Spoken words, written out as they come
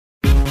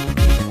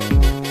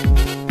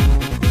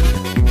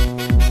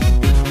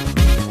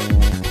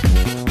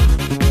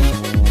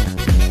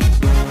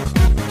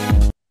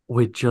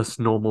We're just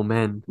normal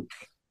men.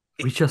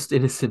 We're just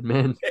innocent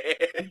men.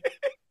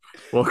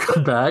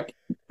 Welcome back.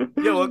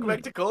 Yeah, welcome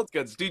back to Cold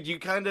Cuts, dude. You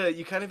kind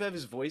of have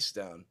his voice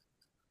down.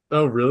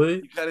 Oh, really?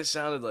 You kind of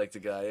sounded like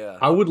the guy, yeah.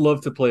 I would love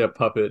to play a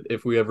puppet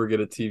if we ever get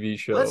a TV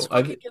Let's show.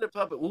 fucking get a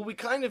puppet. Well, we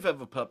kind of have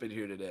a puppet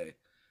here today.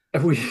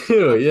 We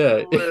do,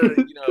 yeah.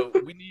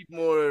 We need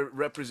more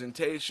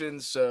representation,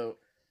 so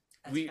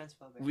That's we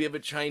transphobic. we have a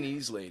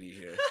Chinese lady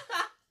here.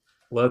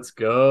 Let's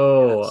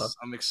go. Yes,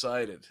 I'm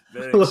excited.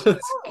 Very excited.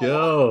 Let's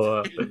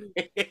go.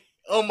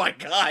 Oh my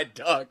God,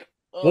 Doc.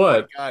 Oh my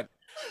What? God.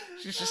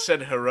 She just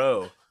said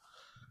hello.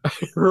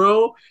 Bro?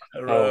 Oh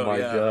Hello, my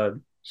yeah.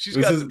 God. She's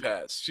This got is the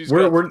pass. She's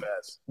we're got the we're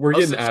pass. we're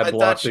getting Also, ad I thought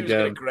blocked she was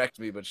gonna again. correct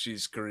me, but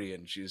she's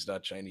Korean. She's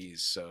not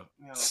Chinese. So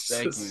No.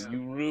 thank you. Yeah. You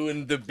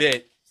ruined the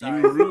bit. You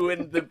Sorry.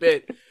 ruined the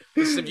bit.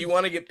 Listen, if you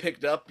want to get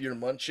picked up, you're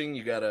munching.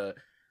 You gotta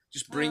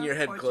just bring your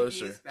head Portuguese,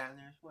 closer. Spanish,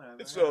 whatever.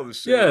 It's all the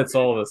same. Yeah, it's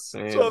baby. all the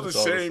same. It's all the It's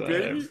all the same, same.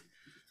 baby.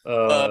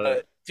 Uh,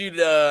 Dude,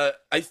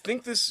 I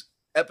think this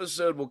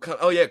episode will come.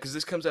 Oh yeah, because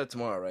this comes out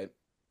tomorrow, right?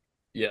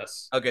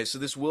 yes. Okay, so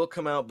this will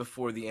come out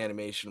before the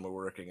animation we're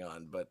working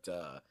on, but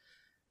That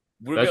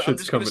I'm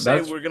shit's just gonna coming. say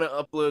That's we're gonna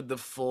upload the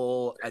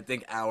full, I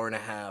think, hour and a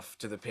half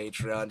to the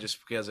Patreon, just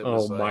because it oh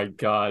was my like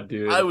God, I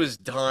dude. was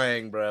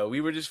dying, bro.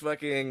 We were just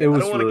fucking. It I don't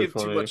was want to really give too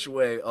funny. much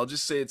away. I'll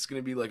just say it's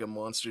gonna be like a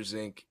Monsters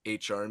Inc.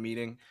 HR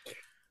meeting,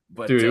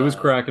 but Dude, it was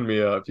cracking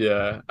me up.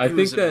 Yeah. I it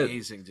was think that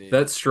amazing, dude.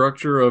 that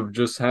structure of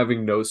just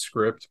having no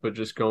script but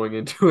just going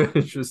into it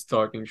and just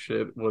talking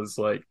shit was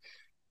like,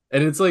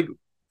 and it's like,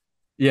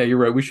 yeah, you're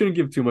right. We shouldn't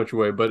give too much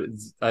away, but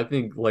I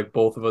think like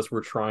both of us were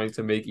trying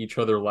to make each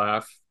other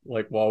laugh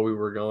like while we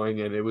were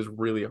going, and it was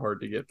really hard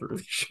to get through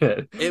the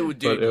shit. It would,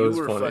 But dude. it You was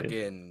were funny.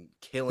 fucking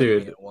killing me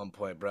Dude, at one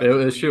point, bro. this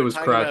When you shit were was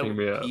talking about cracking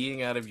me up.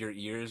 peeing out of your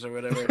ears or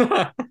whatever,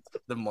 Yeah,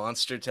 the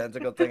monster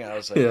tentacle thing, I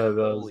was like, that was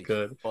holy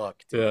good. fuck,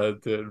 dude. Yeah,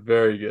 dude,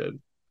 very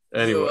good. Yo,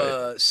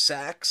 Anyway,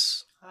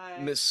 Sax, Hi.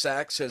 Miss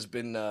Sax has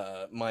been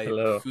my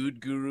hello. food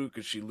guru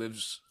because she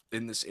lives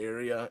in this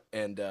area,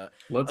 and I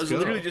Let's was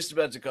literally go. just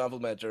about to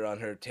compliment her on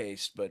her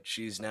taste, but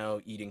she's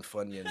now eating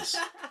Funyuns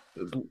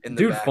in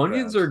the Dude,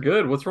 Funyuns background. are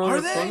good. What's wrong Are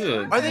with they?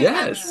 Funyuns? Are they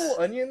Yes. actual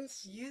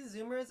onions? You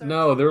Zoomers are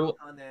No, they're totally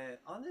on it.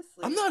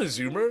 Honestly. I'm not a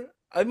Zoomer.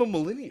 I'm a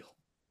millennial.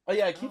 Oh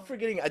yeah, I keep Oh.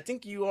 forgetting. I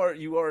think you are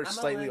I'm a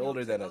slightly millennial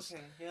older too. than us.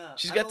 Okay, yeah.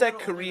 She's I'm got a that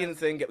little older Korean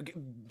than-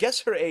 thing.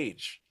 Guess her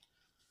age.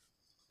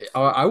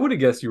 I would have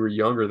guessed you were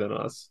younger than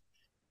us.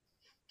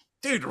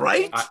 Dude,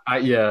 right? Yeah,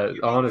 You're being very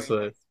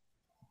honestly.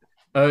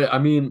 nice. I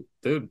mean,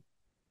 dude,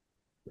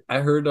 I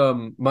heard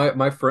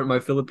my friend, my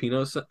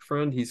Filipino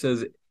friend, he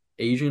says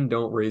Asian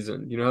don't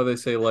raisin. You know how they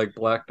say like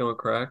black don't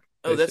crack?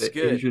 Oh, They that's say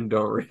good. Asian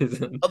don't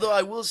raisin. Although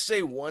I will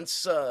say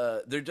once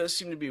there does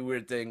seem to be a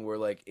weird thing where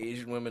like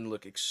Asian women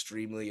look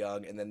extremely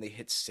young and then they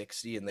hit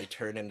 60 and they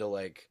turn into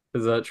like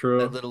Is that that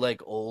true? little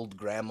like old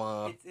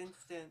grandma. It's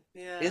instant.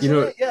 Yeah. Isn't You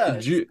know, it? Yeah.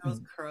 It Jew just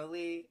goes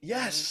curly.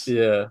 Yes.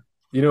 yeah.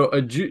 You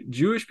know,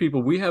 Jewish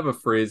people, we have a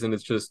phrase and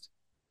it's just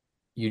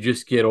you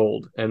just get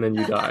old and then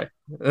you die.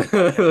 That's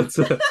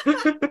a, I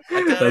thought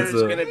it that's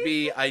was a gonna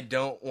be I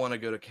don't want to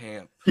go to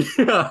camp. yeah,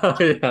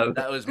 yeah.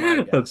 That was my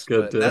That's guess,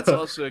 good but too. that's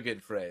also a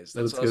good phrase.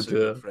 That's That's good also a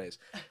good too. phrase.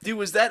 Dude,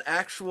 was that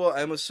actual?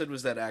 I almost said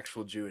was that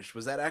actual Jewish?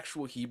 Was that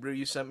actual Hebrew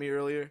you sent me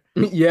earlier?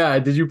 Yeah,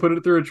 did you put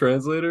it through a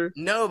translator?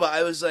 No, but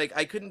I was like,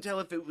 I couldn't tell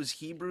if it was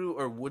Hebrew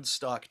or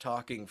Woodstock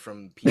talking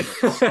from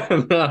Peanuts. No,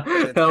 It's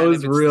that kind was of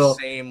it's the real.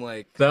 same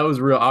like. That was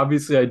real.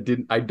 Obviously,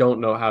 I don't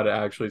know how to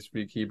actually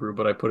speak Hebrew,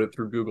 but I put it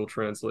through Google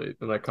Translate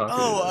and I copied it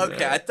Oh, in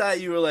okay. I there.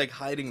 thought you were like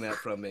hiding that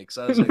from me because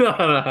I was No, like,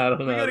 no, I don't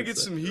know we how gotta to get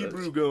say some this.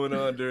 Hebrew going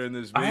on during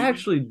this, I baby.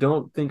 actually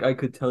don't think I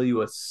could tell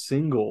you a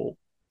single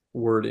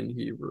word in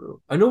Hebrew.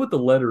 I know what the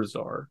letters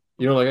are.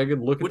 You know, like I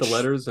could look at the Which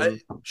letters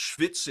and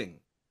schwitzing.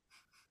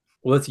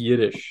 well, that's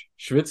Yiddish.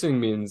 Schwitzing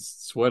means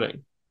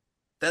sweating.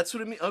 That's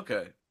what it means.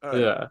 Okay, all right.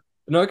 Yeah.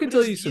 No, I can What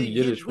tell is you some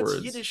Yiddish what's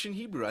words. Yiddish and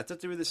Hebrew? I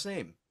thought they were the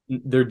same.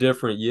 They're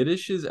different.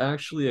 Yiddish is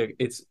actually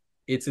it's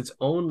its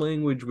own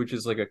language, which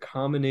is like a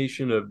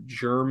combination of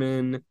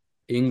German,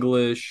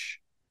 English,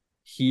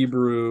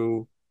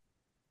 Hebrew,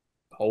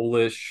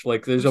 Polish.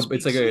 Like Who it's like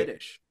speaks a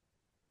Yiddish?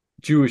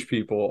 Jewish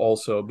people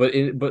also, but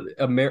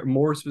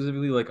more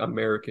specifically like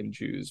American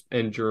Jews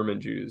and German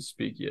Jews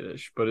speak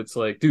Yiddish. But it's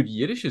like, dude,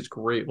 Yiddish is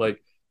great.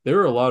 Like there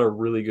are a lot of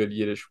really good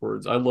Yiddish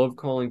words. I love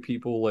calling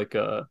people like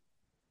a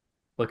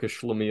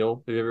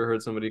schlemiel. Have you ever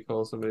heard somebody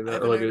call somebody I that? Or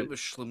haven't like heard a of a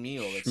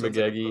Schlemiel. That sounds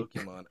like a schmagegi?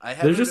 Pokemon. I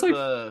have There's heard just of like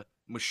a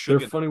they're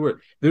Meshuggah. funny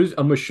words. There's a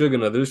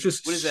mashugana. There's What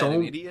is just that?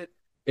 An so idiot?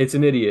 it's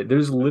an idiot.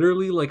 There's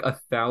literally like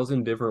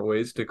 1,000 different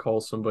ways to call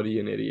somebody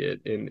an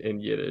idiot in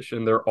Yiddish,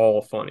 and they're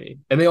all funny.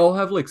 And they all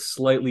have like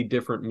slightly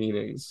different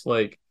meanings.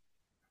 Like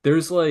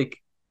there's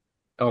like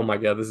oh my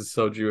God, this is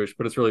so Jewish,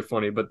 but it's really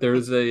funny. But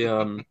there's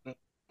a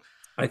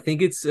I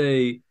think it's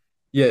a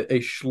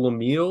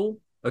schlemiel,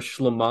 a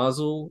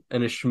schlemazel,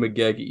 and a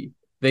schmagegi.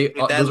 Dude,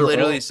 that Those are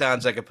literally all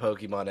sounds like a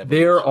Pokemon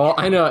they're evolution. all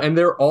I know, and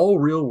they're all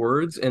real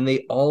words, and they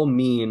all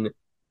mean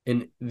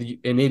an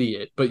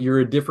idiot, but you're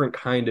a different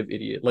kind of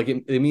idiot. Like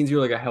it means you're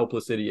like a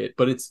helpless idiot,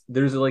 but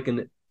there's like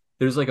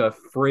there's like a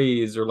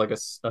phrase or like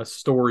a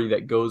story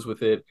that goes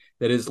with it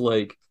that is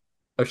like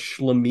a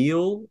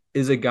schlemiel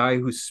is a guy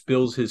who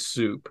spills his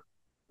soup.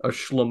 A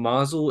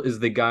schlemazel is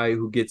the guy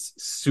who gets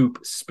soup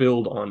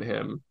spilled on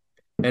him.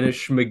 And a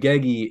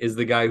schmagegi is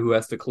the guy who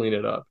has to clean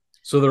it up.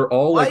 So they're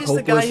all Why like is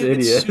the guy hopeless who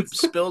gets soup idiots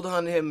spilled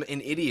on him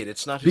an idiot?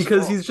 It's not his because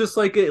fault. he's just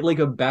like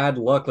a bad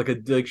luck,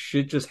 like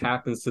shit just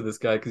happens to this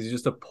guy because he's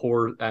just a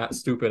poor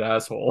stupid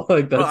asshole.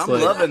 Like Bro, that's I'm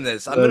like loving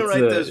this. I'm gonna that's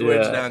write it. those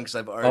words Yeah, down because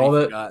I've already all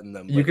that forgotten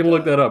them. you But can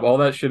look that up. All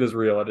that shit is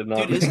real. I did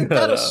not dude, make isn't that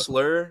that a up.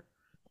 slur?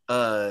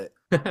 Uh,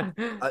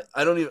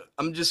 I don't even.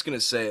 I'm just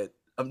gonna say it.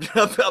 I'm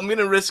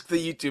gonna risk the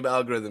YouTube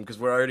algorithm because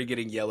we're already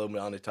getting yellow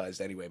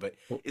monetized anyway. But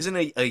isn't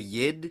a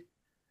yid,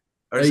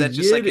 or A is that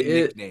just like yid, a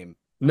nickname?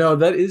 no,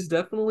 that is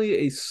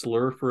definitely a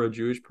slur for a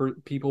Jewish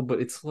people,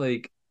 but it's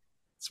like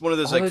It's one of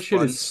those all like that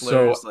shit fun is so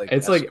slurs, like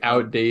it's like Eskimo.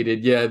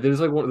 outdated. Yeah, there's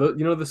like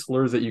you know the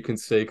slurs that you can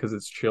say because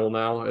it's chill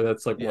now, and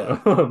that's like one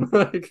Yeah. of them.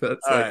 Like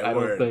that's All like right. I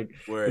don't Word. think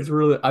it's Word.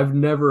 really. I've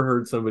never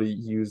heard somebody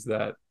use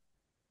that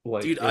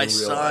like Dude, I in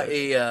real saw life.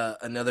 a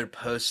another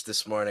post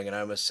this morning and I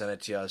almost sent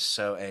it to you. I was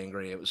so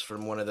angry. It was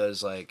from one of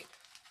those like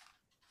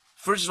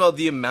first of all,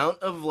 the amount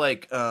of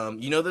like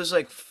you know those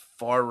like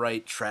far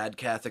right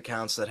tradcath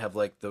accounts that have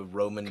like the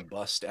Roman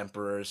bust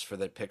emperors for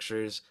their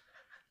pictures.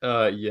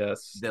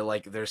 Yes, They're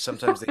like there's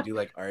sometimes they do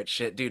like art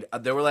shit. Dude,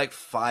 there were like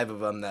five of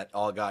them that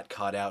all got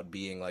caught out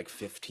being like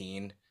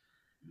 15.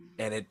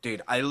 And it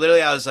dude, I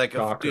was like,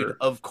 dude, shocker.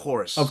 of Of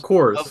course. Of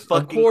course, of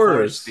fucking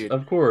course, course, dude.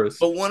 of course.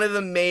 But one of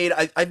them made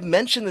I've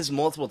mentioned this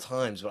multiple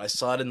times, but I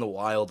saw it in the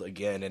wild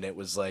again, and it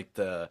was like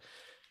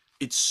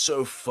it's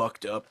so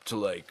fucked up to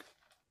like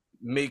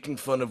making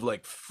fun of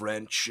like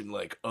French and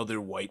like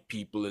other white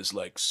people as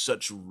like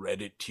such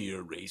Reddit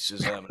tier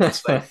racism. And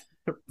it's like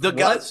the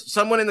guy What?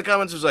 someone in the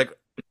comments was like,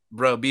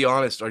 bro, be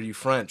honest, are you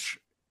French?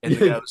 And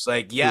the Yeah, guy was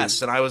like,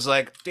 yes. dude. And I was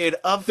like, dude,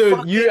 of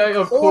Dude, you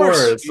fucking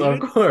course, of dude.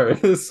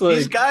 course.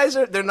 These Like, guys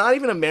they're not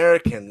even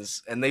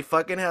Americans and they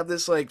fucking have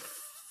this like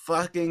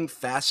fucking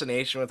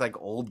fascination with like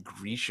old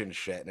Grecian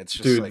shit and it's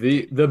just dude, like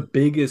dude, the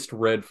biggest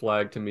red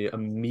flag to me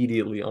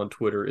immediately on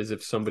Twitter is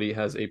if somebody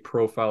has a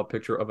profile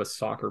picture of a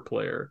soccer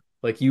player.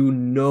 Like you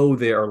know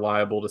they are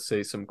liable to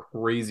say some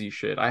crazy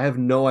shit. I have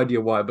no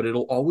idea why, but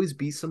it'll always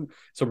be some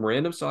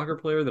random soccer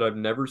player that I've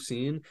never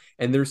seen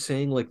and they're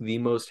saying like the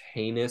most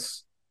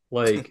heinous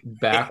like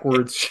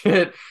backwards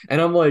shit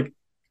and I'm like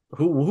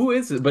who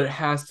is it? But it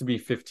has to be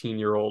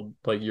 15-year-old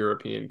like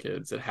European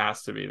kids. It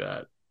has to be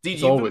that. dude,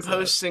 It's you've been always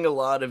that. posting a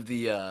lot of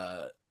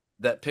the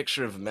that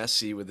picture of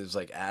Messi with his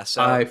like ass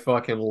out. I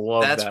fucking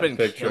love That's that been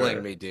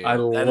killing picture. me, I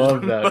dude. That has love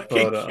been that fucking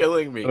photo.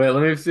 killing me. Wait,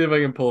 let me see if I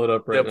can pull it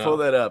up Yeah, right pull now.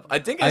 that up. I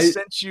think I I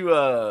sent you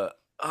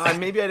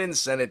maybe I didn't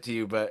send it to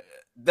you, but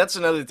that's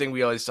another thing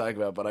we always talk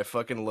about, but I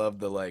fucking love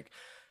the like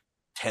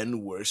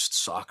 10 worst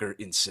soccer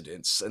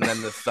incidents and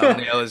then the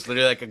thumbnail is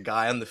literally like a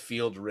guy on the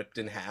field ripped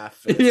in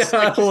half and yeah, it's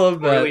I like just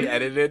love poorly that.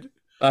 edited.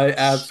 I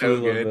So absolutely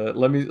love good. that.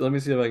 Let me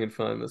see if I can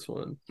find this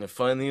one. I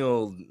find the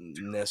old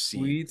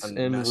Nessie Tweets and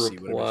and Messi,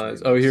 whatever his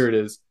replies. name Oh, here is. it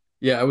is.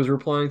 Yeah, I was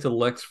replying to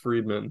Lex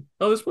Friedman.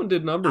 Oh, this one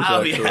did numbers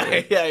Oh yeah,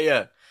 actually. yeah,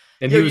 yeah.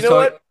 And Yo, he you was know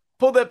talking what?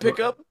 Pull that pick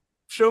up.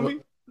 Show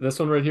me. this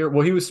one right here.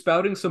 Well, he was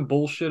spouting some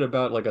bullshit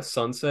about like a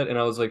sunset, and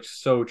I was like,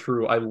 so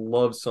true. I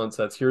love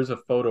sunsets. Here's a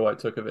photo I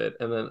took of it,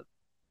 and then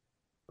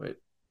wait,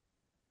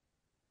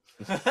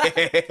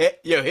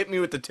 Yo, hit me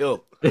with the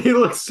tilt. he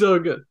looks so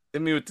good.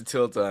 Hit me with the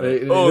tilt on it.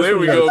 Hey, Oh, this there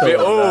one we you gotta go,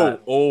 tilt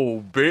like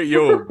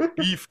yo,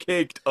 beef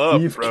caked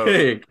up, bro.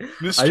 Beefcake.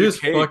 I Mr.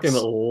 just fucking Cakes.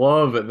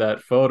 love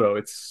that photo.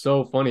 It's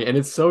so funny. And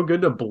it's so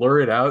good to blur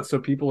it out so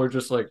people are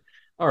just like,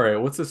 all right,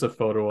 what's this a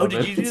photo Oh, of? did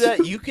And you do it's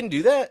that? You can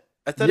do that?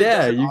 I thought it yeah,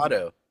 does it you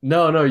auto.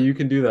 no, you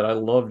can do that. I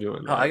love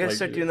doing Oh, I that. gotta Like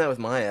start doing that with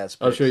my ass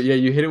I'll show you. pics. Yeah,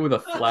 you hit it with a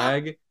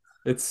flag.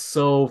 It's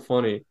so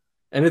funny.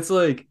 And it's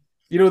like,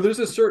 you know, there's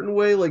a certain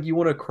way like you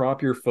want to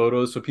crop your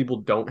photos so people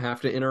don't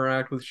have to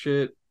interact with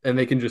shit and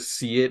they can just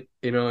see it,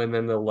 you know, and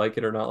then they'll like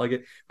it or not like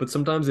it. But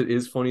sometimes it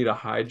is funny to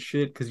hide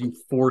shit because you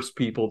force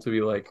people to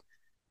be like,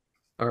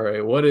 all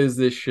right, what is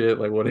this shit?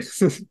 Like, what is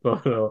this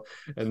photo?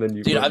 And then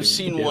you Dude, I've fucking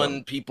seen get one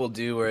them. people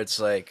do where it's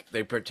like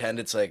they pretend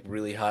it's like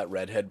really hot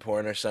redhead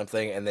porn or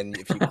something, and then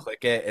if you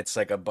click it, it's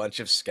like a bunch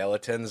of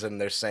skeletons,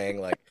 and they're saying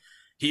like,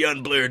 "He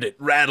unblurred it,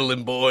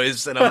 rattling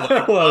boys," and I'm I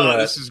like, love "Oh, that.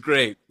 this is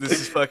great. This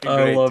is fucking I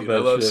great, love dude. I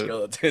that love shit.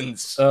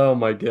 skeletons." Oh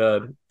my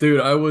God.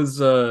 Dude, I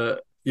was I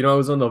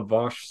was on the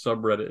Vosh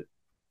subreddit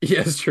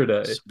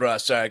yesterday. Bro,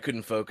 sorry, I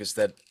couldn't focus.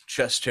 That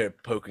chest hair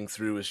poking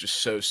through is just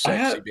so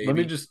sexy, baby.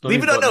 Let me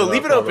Leave it on. button No, it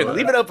leave up it all the open. way.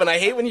 Leave it open. I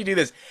hate when you do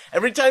this.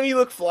 Every time you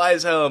look fly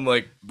as hell, I'm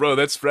like, bro,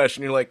 that's fresh.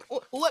 And you're like,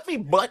 let me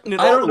button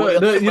it I all don't the way know.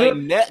 up No, to you my know,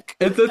 neck.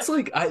 that's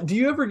like, do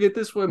you ever get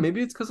this way?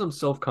 Maybe it's because I'm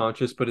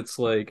self-conscious, but it's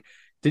like,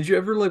 did you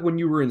ever like when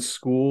you were in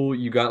school,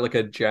 you got like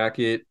a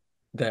jacket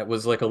that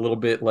was like a little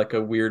bit like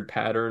a weird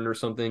pattern or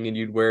something, and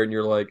you'd wear it and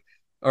you're like,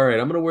 all right,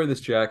 I'm gonna wear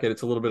this jacket.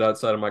 It's a little bit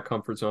outside of my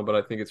comfort zone, but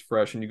I think it's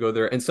fresh. And you go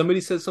there and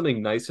somebody says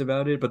something nice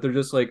about it, but they're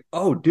just like,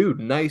 oh, dude,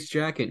 nice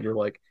jacket. And you're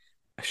like,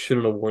 I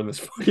shouldn't have worn this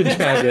fucking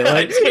jacket.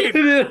 Like, Dude,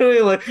 you know what I mean?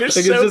 you're Like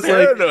so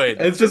paranoid.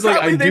 it's just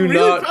like I They do really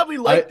not. probably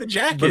I like the but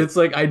jacket. it's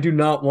like I do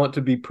not want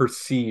to be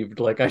perceived.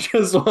 Like I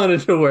just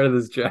wanted to wear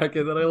this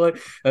jacket that I like.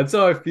 That's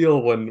how I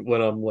feel when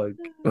I'm like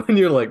when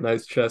you're like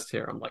nice chest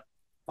hair. I'm like,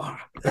 fuck.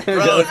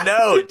 Bro,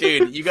 no,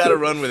 dude, you gotta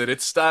run with it.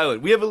 It's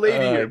styling. We have a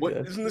lady here. What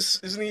Okay.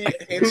 isn't he a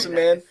handsome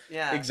man?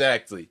 Yeah.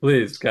 Exactly.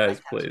 Please, I guys,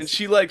 catch And please.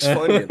 she likes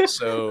Funyuns,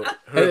 so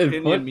her And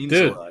opinion means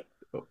a dude, lot.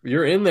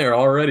 you're in there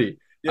already.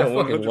 Yeah, I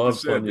fucking love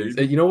 100%, Funyuns.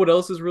 baby. You know what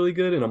else is really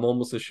good? And I'm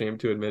almost ashamed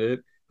to admit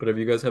it. But have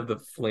you guys have the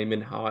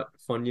flaming hot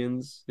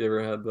Funyuns? You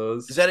ever had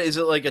those? Is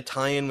it like a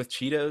tie-in with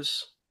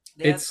Cheetos?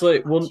 They have It's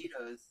like, Flamin' Hot well,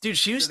 Cheetos. Dude,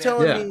 she was So they have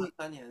telling yeah. me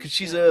hot Funyuns, because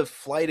she's yeah. a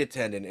flight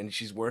attendant and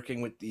she's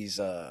working with these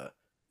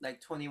Like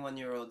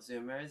 21-year-old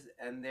Zoomers,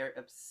 and they're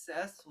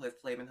obsessed with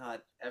Flamin'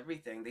 Hot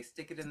everything. They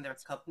stick it in their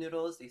cup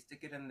noodles. They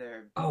stick it in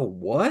their. Oh,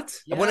 what?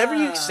 Whenever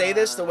you say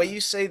this, the way Yeah.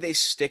 you say they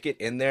stick it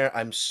in there,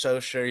 I'm so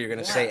sure you're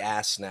gonna say Yeah.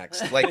 ass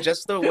next. Like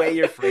just the way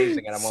you're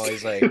phrasing it, I'm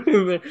always like,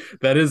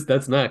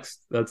 That's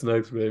next. That's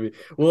next, baby.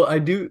 Well, I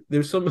do.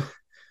 There's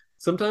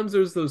sometimes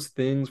there's those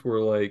things where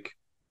like,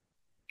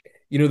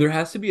 there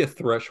has to be a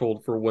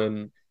threshold for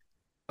when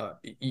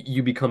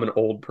you become an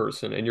old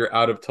person and you're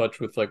out of touch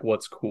with like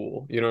what's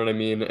cool. You know what I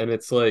mean? And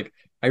it's like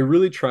I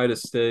really try to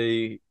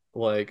stay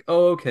like,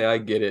 oh, okay, I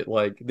get it.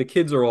 Like the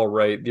kids are all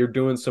right. They're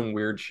doing some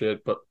weird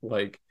shit, but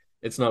like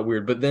it's not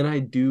weird. But then I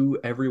do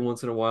every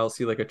once in a while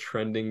see like a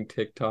trending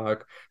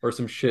TikTok or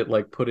some shit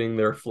like putting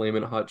their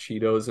flaming hot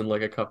Cheetos in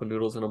like a cup of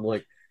noodles, and I'm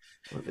like,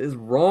 what is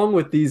wrong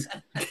with these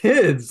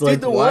kids? Like,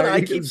 dude, the why one are I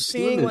you keep guys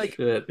doing seeing, this like,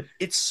 shit?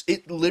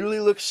 it literally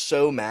looks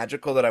so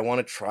magical that I want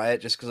to try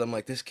it just because I'm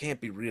like, this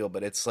can't be real.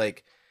 But it's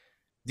like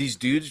these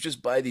dudes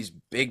just buy these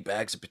big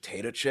bags of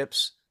potato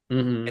chips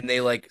Hmm. and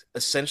they like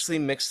essentially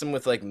mix them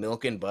with like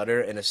milk and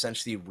butter and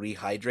essentially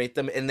rehydrate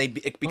them and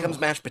it becomes Oh,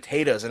 mashed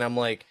potatoes and I'm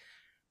like,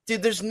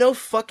 dude, there's no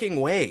fucking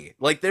way.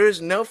 Like there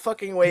is no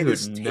fucking way dude,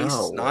 this tastes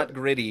no. not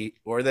gritty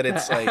or that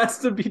it's That like has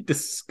to be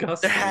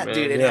disgusting,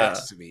 dude, man. it Yeah.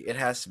 has to be. It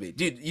has to be.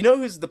 Dude, you know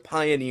who's the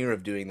pioneer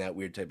of doing that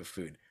weird type of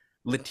food?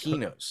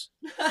 Latinos.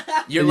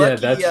 You're Yeah,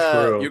 lucky that's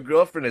your true.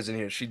 girlfriend isn't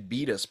here. She'd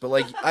beat us. But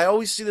like I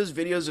always see those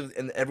videos of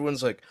and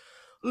everyone's like,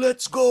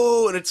 "Let's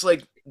go." And it's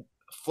like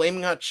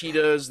flaming hot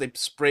Cheetos, they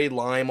spray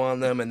lime on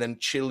them and then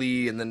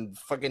chili and then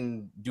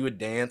fucking do a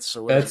dance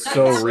or whatever. That's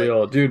so It's like,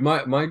 real. Dude,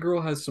 my girl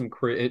has some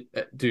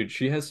dude,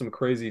 she has some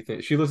crazy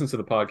things. She listens to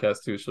the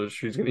podcast too, so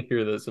she's gonna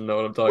hear this and know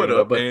what I'm talking "What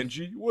about. up, But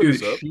Angie? What dude,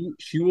 is up?"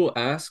 she will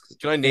ask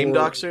Can I name for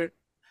dox her?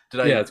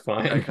 yeah, it's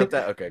Did I fine. cut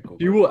that? Okay, cool,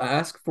 She cool. will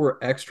ask for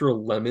extra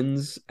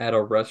lemons at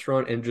a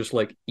restaurant and just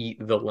like eat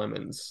the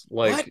lemons.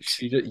 Like What?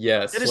 she just That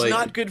yes, is like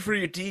not good for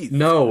your teeth.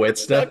 no,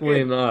 it's That's not definitely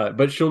good. not.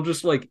 But she'll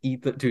just like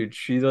eat the dude.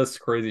 She does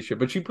crazy shit.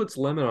 But she puts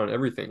lemon on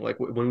everything. Like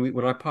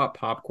when I pop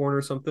popcorn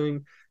or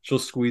something, she'll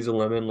squeeze a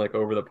lemon like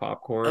over the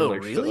popcorn, Oh,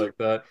 like shit really? like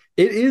that.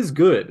 It is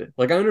good.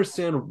 Like I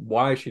understand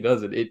why she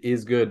does it. It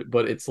is good,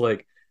 but it's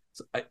like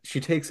she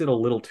takes it a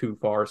little too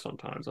far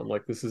sometimes. I'm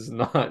like, this is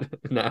not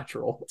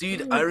natural.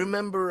 Dude, I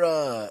remember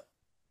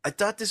I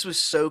thought this was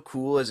so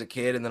cool as a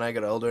kid and then I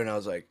got older and I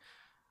was like,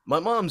 my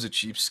mom's a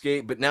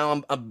cheapskate, but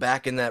now I'm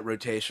back in that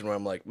rotation where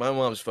I'm like, my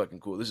mom's fucking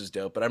cool. This is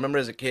dope. But I remember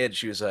as a kid,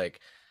 she was like,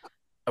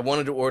 I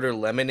wanted to order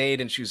lemonade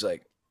and she was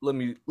like, let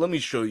me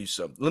show you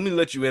something. Let me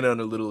let you in on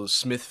a little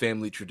Smith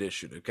family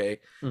tradition, okay?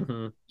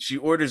 Hmm. She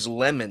orders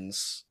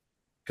lemons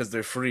because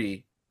they're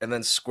free and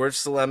then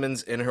squirts the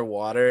lemons in her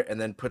water and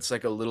then puts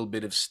like a little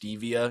bit of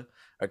stevia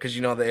because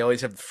they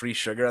always have free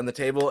sugar on the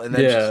table and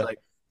then she's Yeah, like,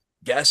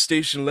 gas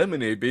station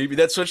lemonade, baby.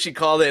 That's what she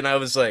called it. And I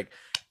was like,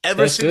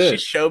 ever that's since she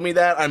it. showed me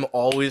that, I'm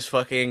always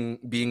fucking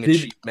being a Did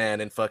cheap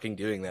man and fucking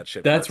doing that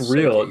shit, bro. That's It's so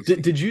real. Did,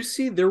 tasty. did you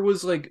see there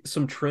was like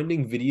some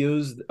trending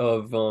videos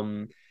of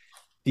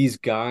these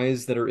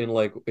guys that are in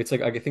like it's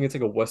like I think it's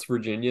like a West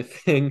Virginia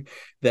thing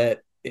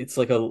that it's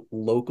like a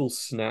local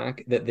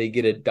snack that they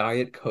get a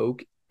Diet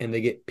Coke and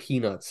they get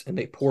peanuts and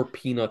they pour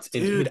peanuts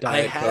into a Dude,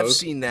 I Diet have Coke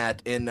seen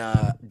that in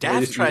and they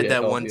Daff just eat tried it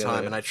that all one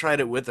time together. and I tried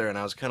it with her and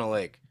I was kind of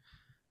like,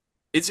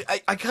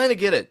 I kind of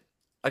get it.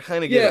 I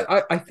kind of get Yeah,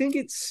 it. I think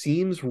it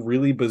seems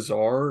really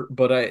bizarre,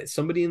 but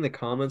somebody in the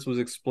comments was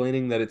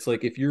explaining that it's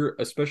like if you're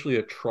especially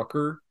a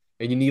trucker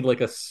and you need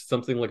like a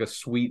something like a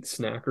sweet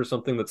snack or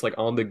something that's like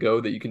on the go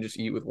that you can just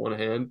eat with one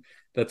hand,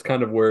 that's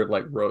kind of where it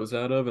like rose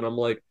out of. And I'm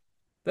like,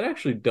 that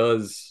actually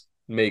does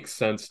make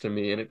sense to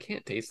me, and it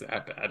can't taste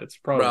that bad. It's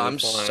Bro, probably I'm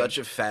fine. such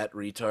a fat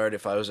retard.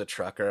 If I was a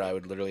trucker, I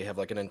would literally have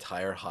like an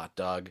entire hot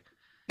dog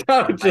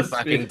That and would my just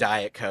fucking be,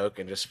 Diet Coke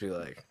and just be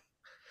like,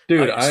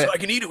 dude, so I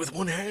can eat it with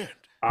one hand.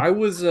 I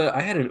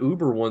had an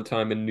Uber one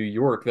time in New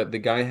York that the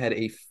guy had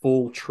a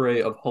full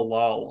tray of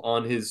halal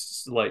on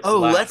his like Oh,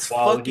 lap let's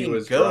while he fucking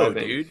was go,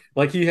 driving. dude.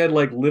 Like he had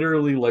like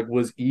literally like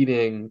was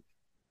eating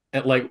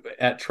at like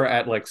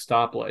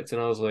stoplights,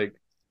 and I was like,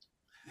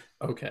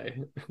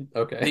 okay,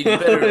 Hey,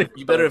 okay,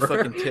 you better whatever.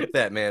 fucking tip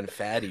that man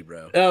fatty,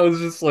 bro. I was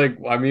just like,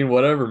 I mean,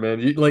 whatever,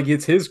 man. Like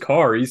it's his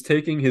car. He's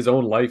taking his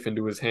own life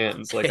into his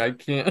hands. Like I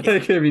can't.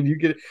 Like, I mean, you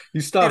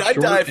Dude, stop I'd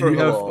die short and for you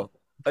have halal.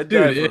 I'd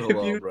Dude, die for if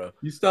halal, you bro.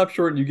 you stop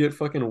short and you get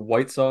fucking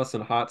white sauce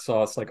and hot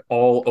sauce like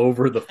all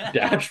over the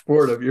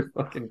dashboard of your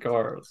fucking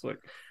car. It's like,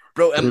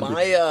 Bro, am dude,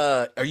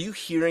 I are you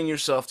hearing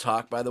yourself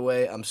talk, by the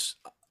way? Watch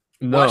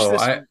no,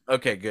 this.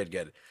 Okay, good,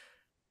 good.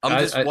 I'm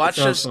just it watch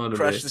sounds us fun to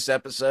crush me. this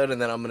episode,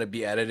 and then I'm gonna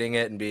be editing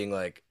it and being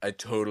like, I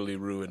totally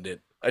ruined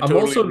it. I I'm totally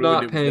also ruined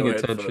not it with paying no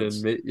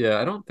attention. headphones. Yeah,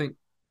 I don't think.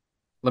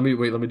 Let me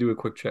wait. Let me do a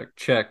quick check.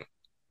 Check.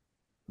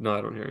 No,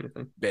 I don't hear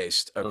anything.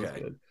 Based. Sounds Okay.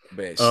 good.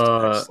 Based.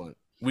 Uh, Excellent.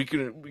 We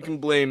can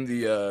blame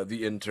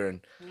the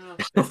intern No.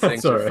 if that's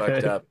things all are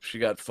fucked right. up. She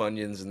got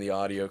Funyuns in the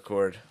audio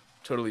cord.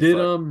 Totally Did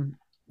fucked.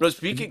 Bro,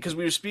 speaking because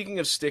we were speaking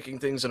of sticking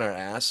things in our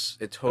ass,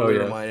 it oh totally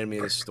yeah. reminded me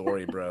of this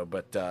story, bro.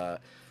 But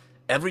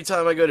every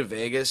time I go to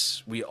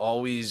Vegas, we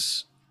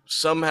always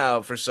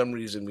somehow, for some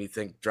reason, we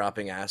think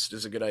dropping acid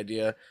is a good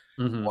idea,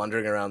 Hmm.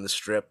 wandering around the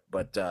strip.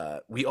 But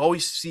we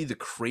always see the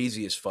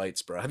craziest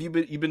fights, bro. Have you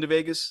been to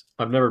Vegas?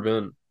 I've never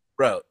been.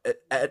 Bro,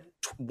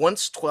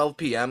 once 12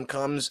 p.m.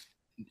 comes,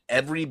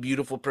 every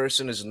beautiful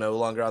person is no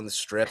longer on the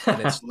strip,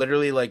 and it's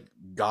literally like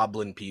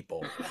goblin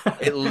people.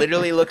 It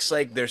literally looks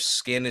like their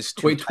skin is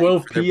too Wait, tight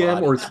 12 for their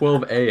p.m. or bodies.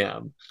 12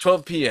 a.m.?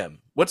 12 p.m.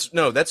 What's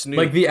no? That's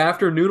Like noon. the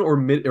afternoon or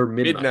midnight?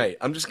 Midnight.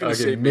 I'm just gonna Okay,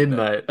 say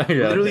midnight. midnight.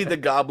 Yeah. Literally, the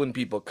goblin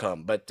people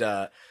come. But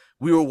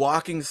we were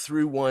walking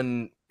through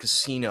one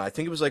casino. I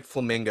think it was like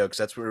Flamingo, because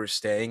that's where we were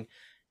staying.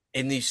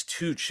 And these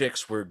two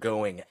chicks were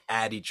going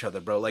at each other,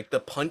 bro. Like the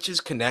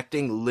punches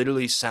connecting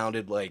literally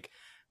sounded like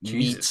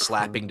meat Jesus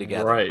slapping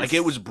together. Like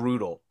it Christ. was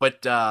brutal.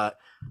 But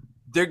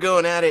they're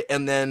going at it,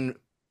 and then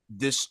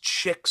this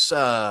chick's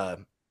I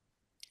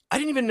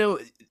didn't even know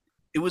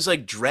it was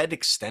like dread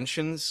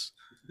extensions,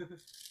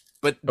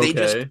 but they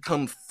just Okay.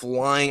 come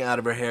flying out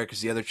of her hair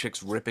because the other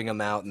chick's ripping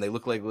them out, and they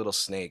look like little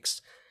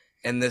snakes.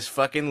 And this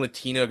fucking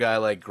Latino guy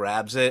like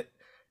grabs it,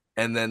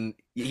 and then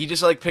he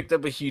just like picked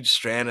up a huge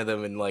strand of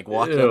them and like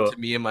walked up Ew. to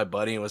me and my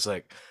buddy and was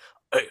like,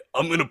 "Hey,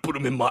 I'm gonna put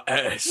him in my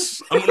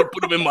ass. I'm gonna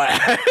put him in my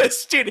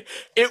ass, dude."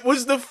 It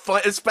was the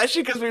fun,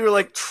 especially because we were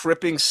like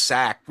tripping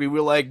sack. We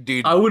were like,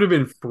 dude, I would have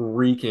been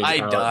freaking I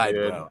out, died,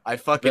 dude. bro. I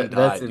fucking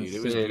That's died, dude.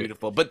 It was insane.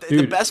 beautiful. But the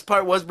Dude, best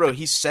part was, bro,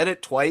 he said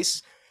it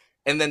twice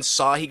and then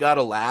saw he got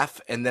a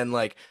laugh, and then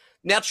like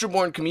natural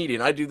born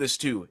comedian, I do this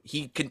too.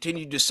 He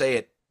continued to say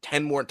it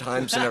 10 more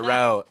times in a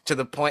row to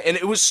the point, and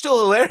it was still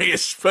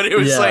hilarious, but it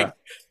was yeah. like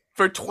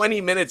for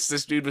 20 minutes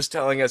this dude was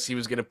telling us he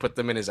was gonna put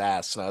them in his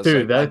ass, and I was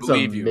Dude, like, I that's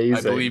believe you.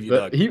 I believe amazing. you,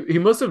 That Doug. he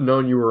must have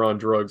known you were on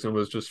drugs and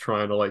was just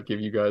trying to like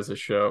give you guys a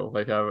show,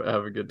 like have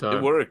a good It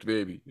time. worked,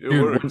 baby. It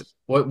Dude, worked.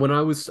 when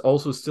I was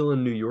also still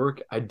in New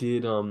York, I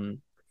did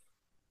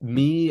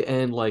me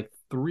and like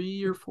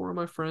three or four of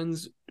my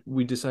friends,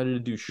 we decided to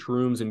do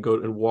shrooms and go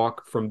and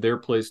walk from their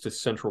place to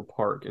Central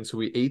Park. And so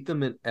we ate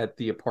them at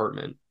the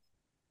apartment,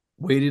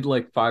 waited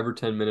like 5 or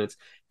 10 minutes,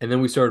 and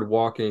then we started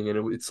walking. And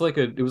it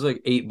was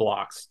like 8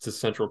 blocks to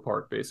Central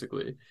Park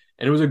basically.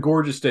 And it was a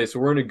gorgeous day, so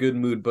we're in a good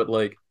mood. But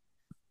like,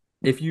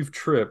 if you've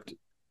tripped,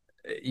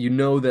 you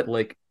know that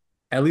like,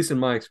 at least in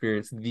my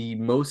experience, the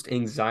most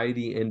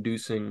anxiety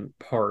inducing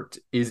part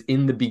is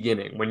in the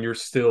beginning when you're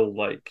still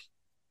like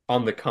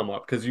on the come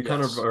up because you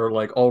kind of Yes. are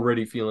like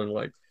already feeling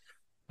like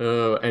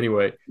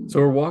anyway. So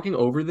we're walking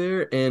over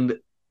there, and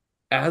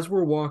as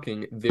we're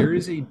walking, there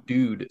is a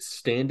dude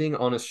standing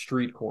on a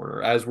street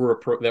corner as we're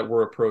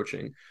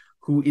approaching,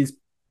 who is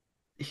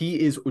he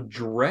is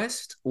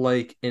dressed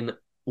like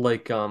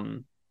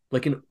um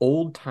like an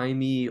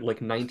old-timey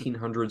like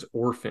 1900s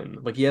orphan.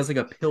 Like he has like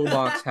a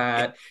pillbox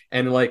hat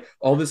and like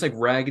all this like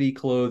raggedy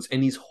clothes,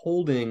 and he's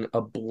holding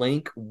a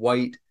blank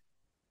white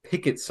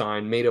picket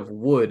sign made of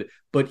wood,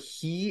 but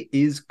he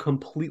is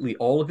completely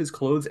all of his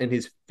clothes and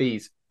his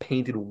face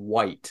painted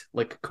white,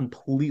 like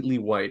completely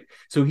white.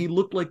 So he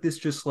looked like this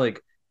just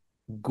like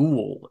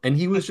ghoul, and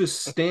he was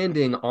just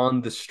standing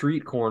on the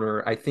street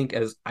corner, I think,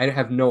 as I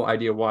have no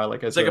idea why,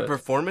 like It's as like a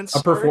performance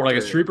like art,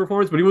 a or street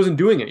performance, but he wasn't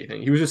doing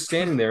anything. He was just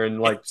standing there and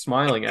like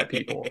smiling at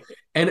people.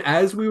 And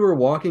as we were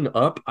walking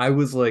up, I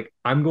was like,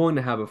 I'm going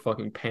to have a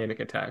fucking panic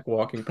attack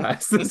walking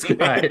past this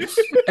guy.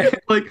 And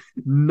like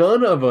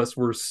none of us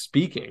were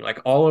speaking. Like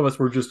all of us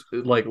were just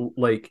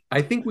like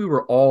I think we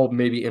were all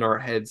maybe in our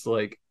heads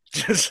like,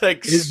 just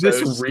like is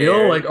this so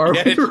real? scared. Like, are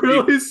Yeah, we dude.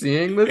 really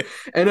seeing this?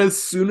 And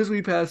as soon as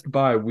we passed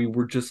by, we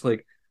were just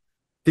like,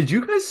 did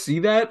you guys see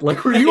that?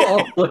 Like, were you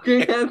all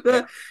looking at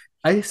that?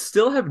 I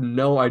still have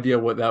no idea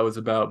what that was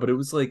about, but it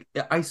was like,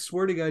 I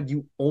swear to God,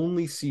 you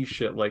only see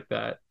shit like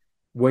that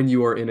when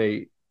you are in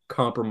a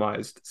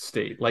compromised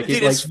state. Like,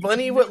 Dude, it's like you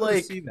funny what never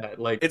like see that.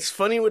 Like, it's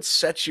funny what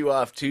sets you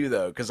off too,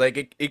 though, because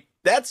like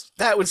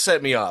that would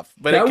set me off,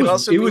 but it can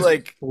also it be was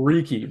like,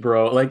 freaky,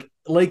 bro.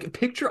 Like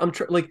picture,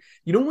 like,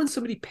 you know, when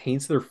somebody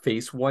paints their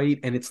face white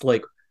and it's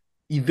like,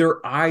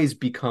 their eyes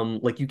become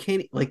like you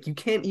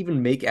can't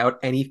even make out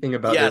anything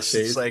about their yes,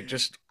 it's face. like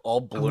just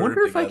all I wonder blurred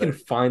if I can together.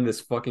 find this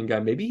fucking guy.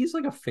 Maybe he's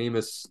like a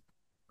famous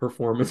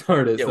performance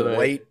artist Yeah,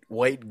 that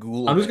white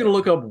ghoul I'm just gonna man.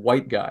 look up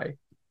white guy.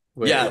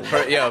 Wait.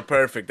 Yeah,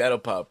 perfect. That'll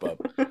pop up.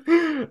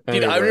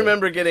 Dude, I Anyway.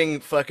 remember getting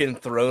fucking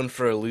thrown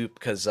for a loop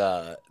because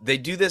they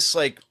do this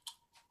like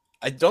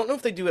I don't know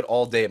if they do it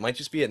all day. It might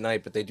just be at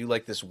night, but they do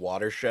like this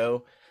water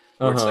show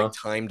where it's like Uh-huh.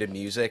 timed to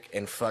music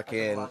and At the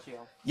fucking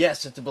Bellagio.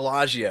 yes, at the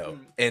Bellagio.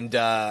 Mm. And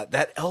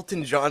that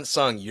Elton John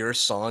song, Your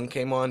Song,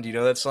 came on. Do you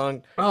know that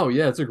song? Oh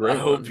yeah, it's a I great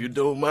hope one. you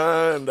don't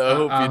mind. I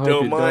hope I you hope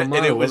don't you don't mind.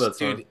 And mind. I it love was, that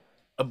song.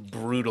 dude,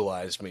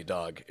 brutalized me,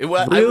 dog. It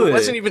wasn't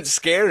Really? even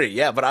scary,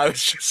 yeah, but I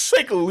was just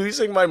like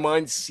losing my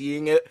mind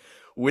seeing it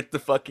with the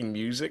fucking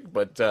music.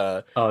 But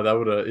Oh, that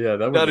would have yeah,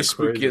 that would have not as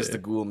been spooky as the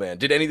crazy. Ghoul Man.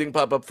 Did anything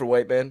pop up for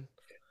White Man?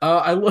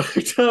 I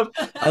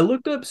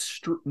looked up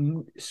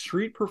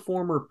street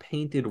performer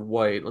painted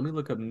white. Let me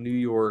look up New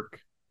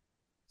York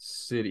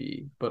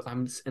City. But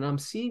I'm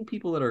seeing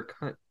people that are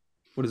kind.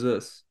 What is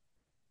this?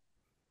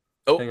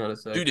 Oh, Hang on a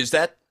sec. dude, is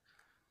that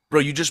bro?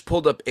 You just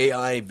pulled up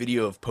AI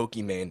video of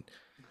Pokimane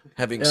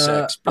having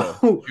sex, bro.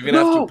 Oh You're gonna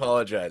have to no,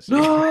 apologize.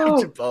 You're gonna have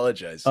to no.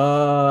 apologize.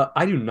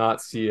 I do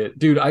not see it.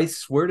 Dude, I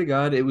swear to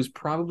God, it was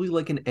probably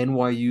like an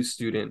NYU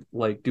student,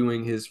 like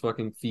doing his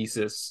fucking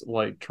thesis,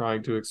 like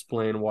trying to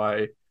explain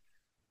why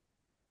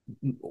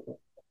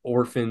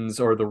orphans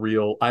are the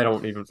real. I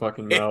don't even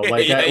fucking know. Yeah,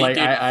 you did.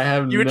 I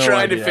have You were no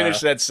trying to finish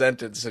idea. that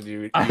sentence and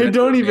you I had to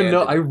don't even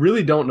know. I abandon.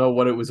 really don't know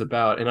what it was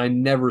about, and I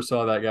never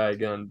saw that guy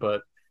again,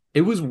 but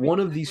it was one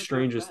of the Reconnect with your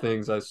strangest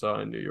things friends. I saw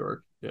in New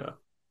York. Yeah.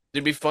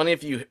 It'd be funny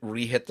if you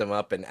re-hit them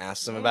up and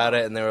asked them about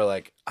Yeah. it, and they were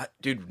like,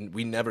 "Dude,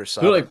 we never They're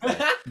saw that like,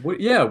 guy. what?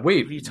 Yeah, What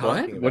wait, are you what?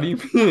 talking What do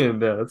about?" you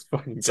mean? Yeah, that's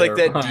fucking It's like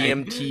that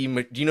terrifying.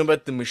 DMT. Do you know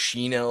about the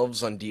machine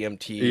elves on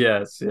DMT?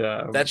 Yes,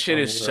 yeah, That shit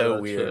I'm is aware of so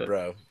that weird, shit.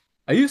 bro.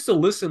 I used to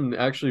listen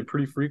actually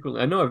pretty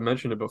frequently. I know I've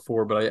mentioned it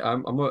before, but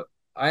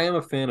I am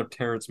a fan of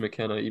Terrence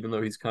McKenna, even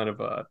though he's kind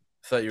of I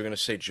thought you were gonna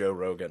say Joe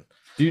Rogan.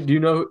 do you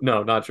know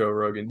no, not Joe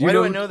Rogan. Do you Why do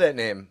know I who know that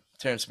name,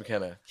 Terrence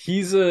McKenna?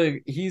 he's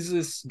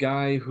this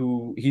guy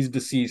who he's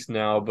deceased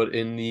now, but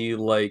in the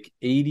like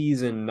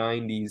 80s and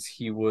 90s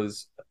he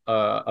was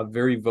a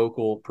very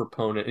vocal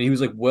proponent and he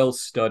was like well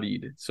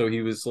studied. So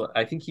he was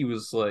I think he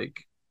was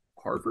like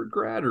Harvard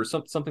grad or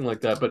something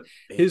like that, but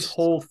his Based.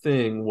 whole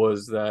thing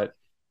was that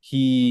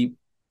he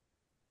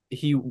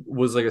he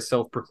was like a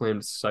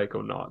self-proclaimed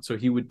psychonaut. So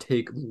he would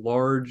take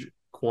large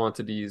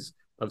quantities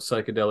of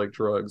psychedelic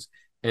drugs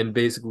and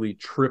basically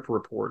trip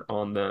report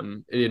on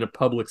them in a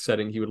public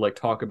setting. He would like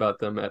talk about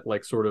them at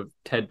like sort of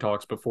TED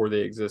Talks before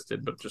they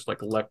existed, but just like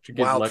give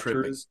While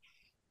tripping. lectures.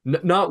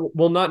 Not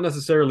well, not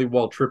necessarily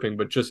while tripping,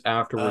 but just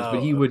afterwards. But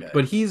Oh, he would, okay,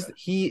 but okay.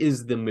 he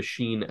is the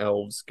machine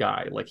elves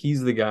guy. Like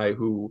he's the guy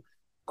who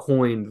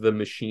coined the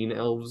machine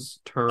elves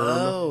term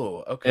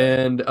Oh,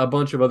 okay. and a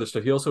bunch of other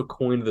stuff. He also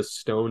coined the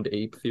stoned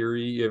ape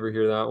theory. You ever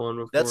hear that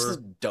one That's the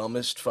before?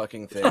 dumbest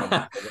fucking thing in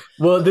the world.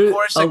 Well, Of there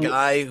course, a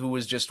guy who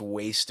was just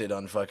wasted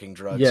on fucking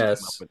drugs came up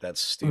yes. with that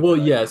Well,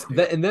 stupid idea, yes. dude.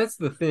 That and that's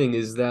the thing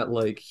is that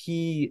like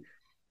he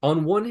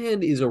on one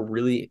hand is a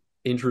really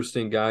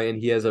interesting guy and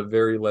he has a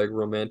very like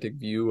romantic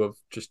view of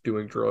just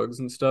doing drugs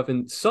and stuff.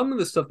 And some of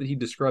the stuff that he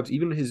describes,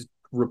 even his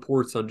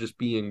reports on just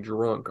being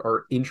drunk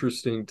are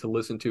interesting to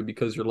listen to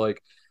because you're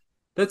like,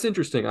 that's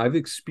interesting. I've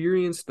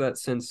experienced that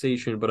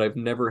sensation, but I've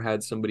never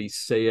had somebody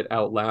say it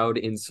out loud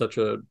in such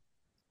a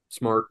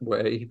smart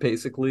way,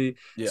 basically.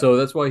 Yeah. So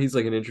that's why he's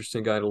like an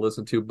interesting guy to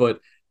listen to. But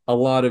a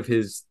lot of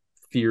his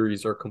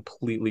theories are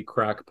completely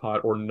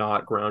crackpot or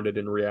not grounded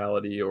in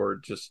reality or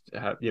just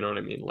have, you know what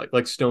I mean?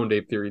 Like stoned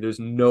ape theory. There's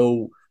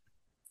no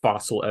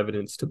fossil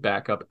evidence to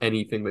back up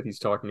anything that he's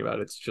talking about.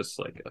 It's just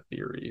like a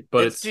theory,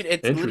 but It's it's dude,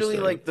 it's literally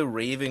interesting. like the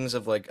ravings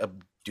of like a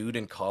dude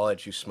in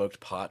college who smoked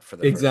pot for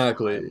the first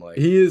Exactly. time. Like,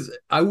 He is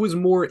I was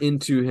more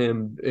into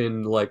him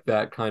in like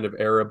that kind of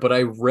era, but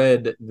I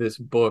read this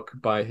book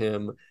by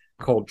him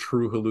called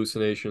True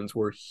Hallucinations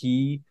where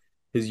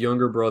his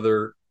younger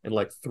brother and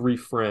like three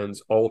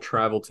friends all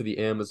travel to the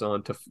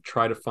Amazon to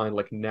try to find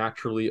like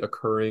naturally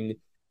occurring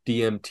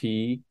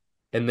DMT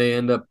and they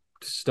end up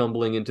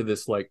stumbling into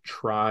this like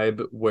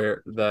tribe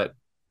where that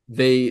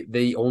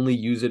they only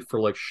use it for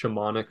like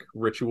shamanic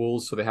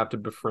rituals, so they have to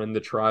befriend the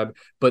tribe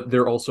but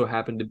there also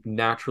happen to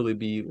naturally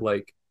be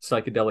like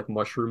psychedelic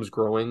mushrooms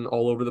growing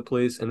all over the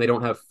place and they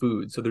don't have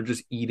food so they're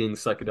just eating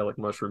psychedelic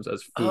mushrooms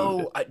as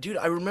food. dude,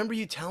 I remember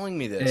you telling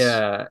me this.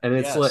 Yeah, and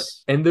it's like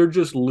Yes. and they're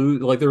just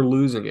like they're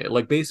losing it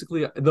like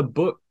basically the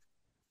book.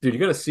 Dude, you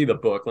gotta see the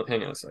book. Like,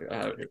 hang on a second, I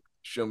have it here.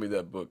 Show me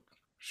that book.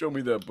 Show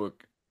me that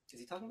book. Is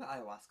he talking about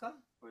ayahuasca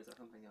or is that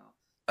something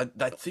else?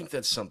 I think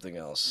that's something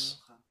else.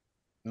 Okay.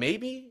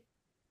 Maybe?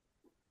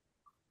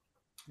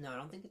 No, I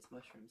don't think it's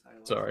mushrooms.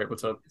 Sorry, Ayahuasca.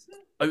 what's up?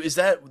 Is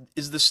it? Oh,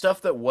 is the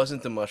stuff that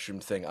wasn't the mushroom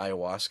thing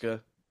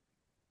ayahuasca?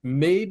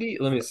 Maybe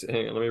let me see,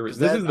 hang on, let me read Because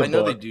this that is the I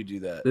know they book. do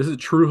that. This is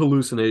True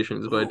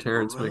Hallucinations by Oh,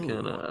 Terrence bro,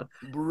 McKenna.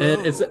 And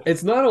bro.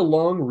 it's not a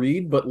long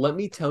read, but let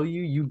me tell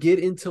you, you get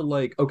into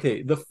like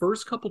okay, the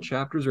first couple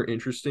chapters are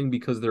interesting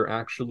because they're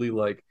actually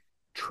like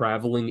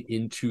traveling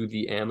into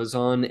the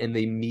Amazon and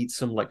they meet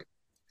some like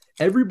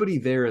everybody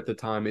there at the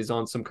time is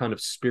on some kind of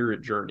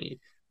spirit journey,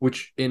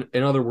 which in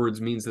other words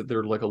means that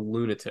they're like a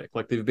lunatic.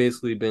 Like they've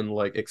basically been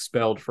like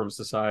expelled from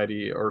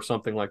society or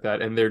something like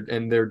that. And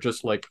they're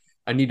just like,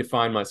 I need to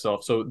find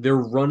myself. So they're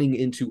running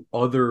into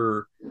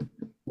other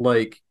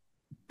like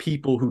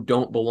people who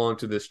don't belong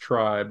to this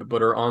tribe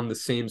but are on the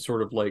same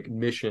sort of like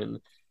mission,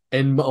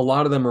 and a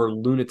lot of them are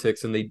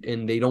lunatics and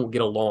they don't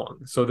get along,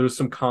 so there's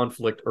some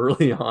conflict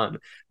early on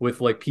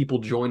with like people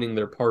joining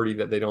their party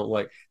that they don't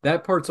like.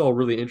 That part's all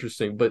really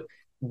interesting, but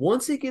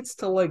once it gets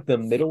to like the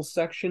middle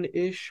section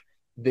ish,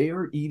 they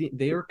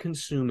are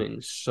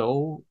consuming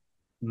so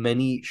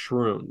many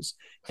shrooms,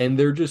 and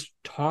they're just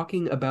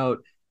talking about,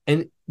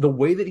 and the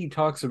way that he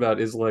talks about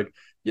is like,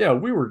 yeah,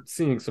 we were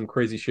seeing some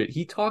crazy shit.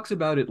 He talks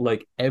about it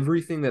like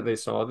everything that they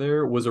saw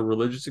there was a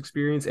religious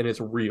experience and it's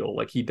real.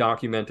 Like he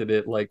documented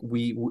it. Like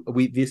we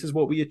this is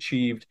what we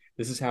achieved.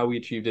 This is how we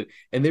achieved it.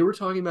 And they were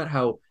talking about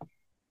how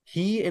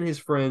he and his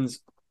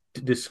friends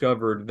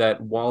discovered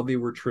that while they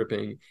were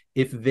tripping,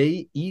 if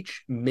they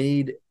each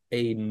made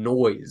a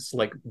noise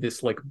like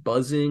this, like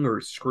buzzing or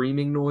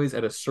screaming noise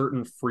at a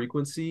certain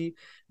frequency,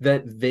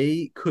 that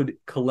they could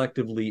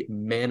collectively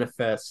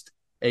manifest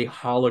a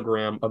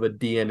hologram of a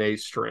DNA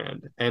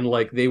strand, and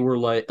like they were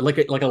like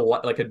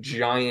a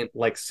giant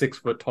like 6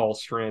 foot tall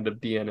strand of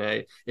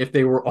DNA if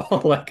they were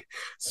all like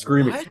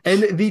screaming.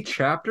 And What? the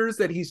chapters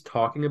that he's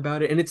talking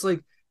about it, and it's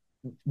like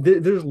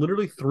there's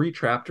literally 3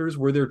 chapters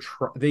where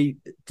they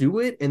do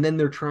it and then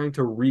they're trying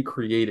to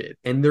recreate it,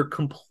 and they're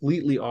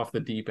completely off the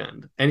deep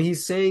end, and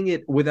he's saying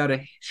it without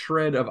a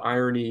shred of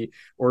irony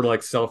or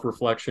like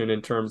self-reflection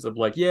in terms of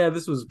like, yeah,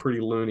 this was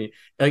pretty loony.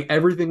 Like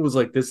everything was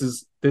like, this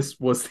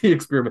was the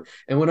experiment.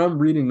 And when I'm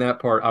reading that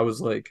part, I was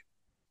like,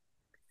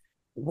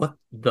 what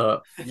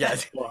the Yeah.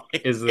 fuck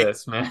is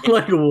this, man?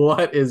 Like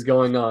what is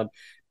going on?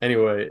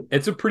 Anyway,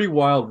 it's a pretty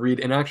wild read,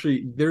 and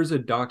actually there's a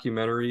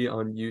documentary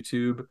on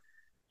YouTube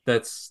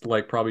that's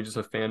like probably just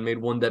a fan made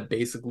one that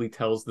basically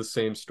tells the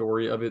same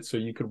story of it. So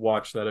you could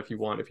watch that if you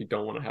want, if you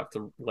don't want to have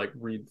to like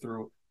read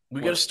through.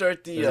 We gotta Like,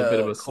 start there's a bit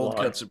of the a Cold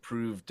slog. Cuts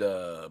approved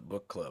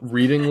book club.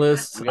 Reading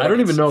lists. We I gotta don't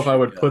get even some know if I shit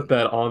would put going.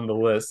 that on the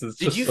list. It's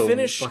Did just you a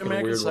finish fucking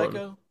American weird one.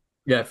 Psycho?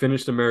 Yeah,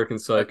 finished American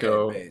Okay,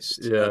 Psycho. based.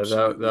 Yeah,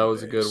 that Absolutely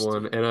was a good based.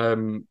 one. And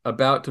I'm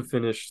about to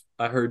finish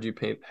I Heard You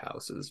Paint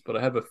Houses, but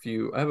I have a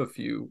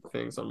few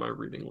things on my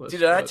reading Dude, list,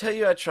 did I but tell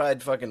you I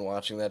tried fucking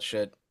watching that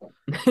shit?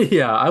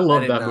 yeah, I I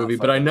love did that not movie,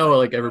 but I fucking know like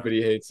like it, bro.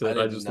 everybody hates I it.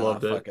 I did just not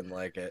loved it. fucking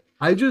like it.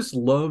 I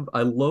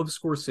love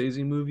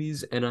Scorsese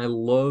movies, and I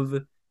love,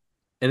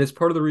 and it's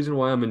part of the reason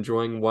why I'm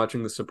enjoying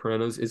watching The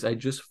Sopranos is I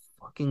just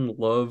fucking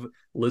love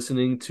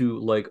listening to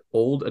like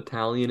old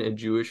Italian and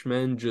Jewish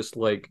men just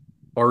like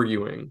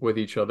arguing with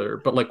each other,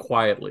 but like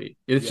quietly.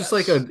 It's just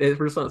like Yes.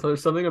 there's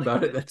something Like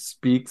about it this. that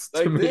speaks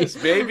to Like me. this,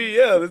 baby.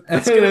 Yeah, And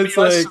that's gonna be it's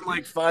us like, in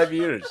like 5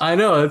 years. I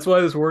know that's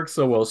why this works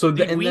so well. So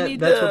Dude, and we need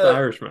that's what The to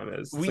Irishman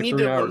is. It's we like need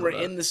three to when hours we're of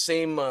that. in the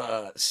same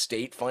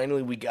state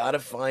finally, we gotta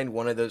find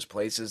one of those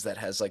places that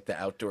has like the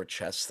outdoor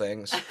chess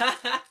things.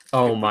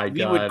 Oh Like my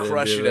we would God, and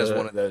crush do it as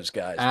one that. of those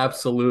guys, bro.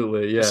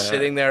 Absolutely, Just yeah.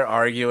 sitting there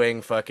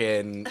arguing,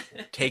 fucking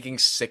taking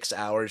 6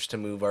 hours to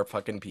move our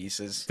fucking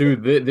pieces.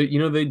 Dude, you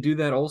know they do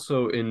that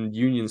also in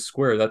Union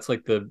Square. That's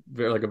like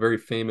like a very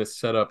famous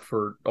setup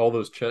for all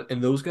those chess,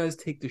 and those guys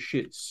take the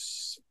shit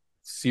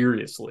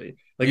seriously.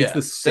 Like it's Yeah, the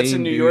that's in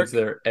same New dudes York.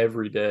 there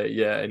every day.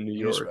 Yeah, in New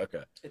York.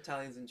 Okay,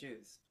 Italians and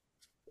Jews.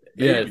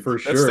 Yeah, maybe for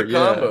that's sure. the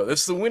Yeah. combo.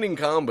 That's the winning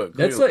combo.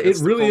 That's Clearly, like it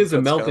that's the really cold is a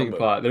cuts melting combo.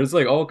 pot. There's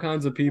like all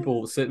kinds of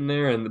people sitting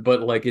there, and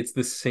but like it's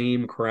the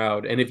same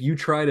crowd. And if you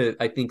try to,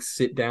 I think,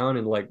 sit down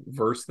and like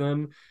verse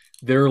them,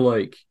 they're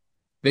like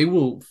they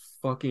will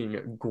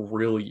fucking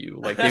grill you.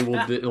 Like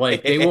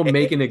like they will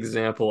make an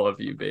example of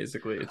you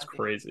basically. It's God damn.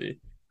 crazy.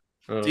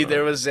 I don't Dude,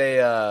 there know. was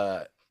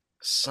a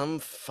some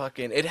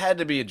fucking it had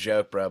to be a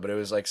joke, bro, but it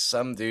was like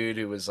some dude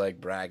who was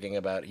like bragging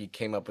about he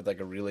came up with like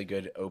a really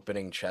good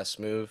opening chess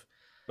move.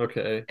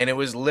 Okay. And it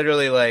was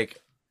literally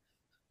like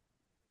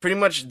pretty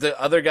much the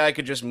other guy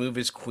could just move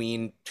his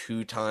queen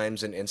 2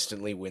 times and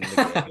instantly win the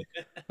game.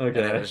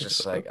 And it Okay. was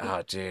just like,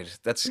 ah, dude,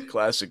 that's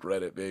classic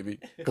Reddit, baby.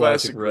 Classic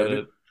Classic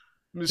Reddit. Reddit.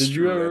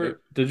 Mr. Reddit.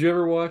 Did you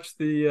ever watch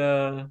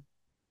the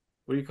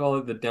what do you call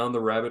it? The Down the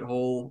Rabbit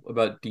Hole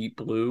about Deep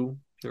Blue?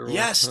 You ever watch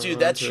Yes, dude, that?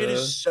 that shit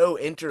is so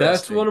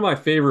That's one interesting. of my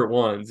favorite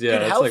ones.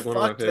 Dude, Yeah, it's how like one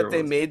of my fucked that favorite they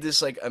ones. made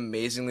this like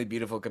amazingly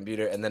beautiful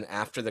computer and then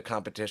after the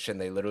competition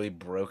they literally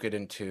broke it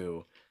in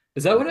two.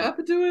 Is that And what then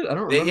happened to it? I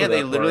don't remember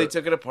they that literally part.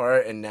 took it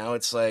apart and now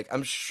it's like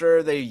I'm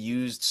sure they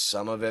used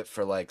some of it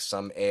for like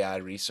some AI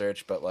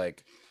research, but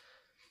like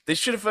they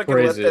should have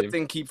fucking let that Crazy.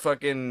 thing keep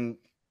fucking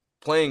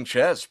playing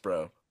chess,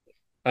 bro.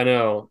 I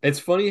know. It's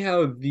funny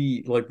how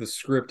the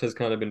script has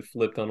kind of been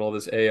flipped on all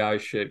this AI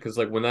shit. Because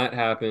like when that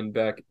happened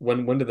back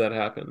when did that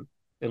happen?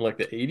 In like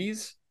the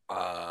 80s?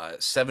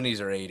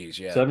 70s or 80s,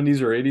 yeah.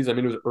 70s or 80s? I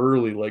mean, it was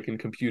early like in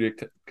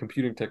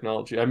computing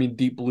technology. I mean,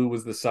 Deep Blue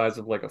was the size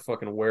of like a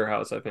fucking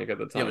warehouse, I think, at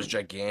the Yeah, it was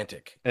time.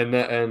 gigantic.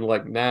 And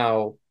like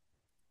now,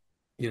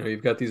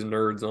 you've got these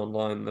nerds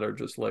online that are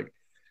just like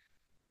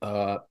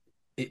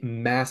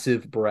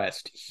massive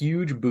breast,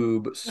 huge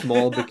boob,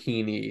 small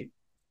bikini,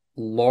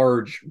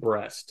 large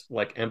breast,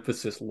 like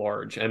emphasis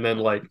large, and then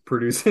like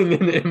producing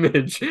an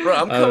image Bro,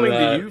 I'm out of coming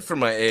to that. you for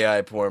my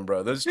AI porn,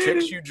 bro. Those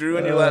chicks you drew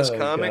in your last Oh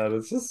comic, God,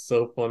 it's just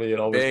so funny. It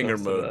always banger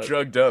comes to mode, that.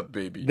 drugged up,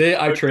 baby,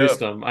 I drugged traced up.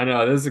 them. I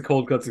know this is a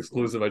Cold Cuts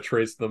exclusive. I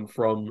traced them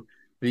from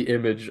the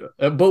image.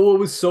 But what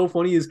was so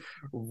funny is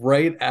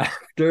right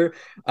after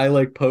I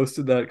like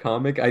posted that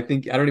comic, I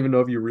think I don't even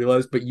know if you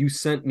realized, but you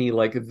sent me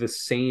like the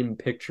same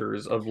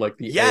pictures of like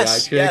the AI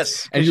Yes, chicks,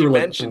 yes, and because you you were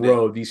like, mentioned it.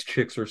 "Bro, these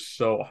chicks are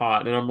so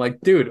hot," and I'm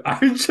like, "Dude,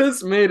 I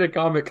just made a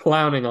comic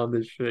clowning on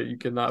this shit. You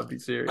cannot be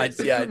serious."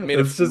 I made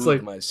a It's just fool of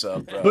like,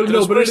 myself, bro. but no,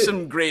 Those but were it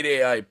some great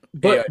AI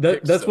but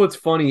pics, that's though. what's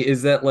funny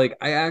is that like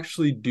I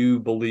actually do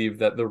believe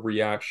that the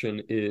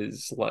reaction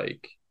is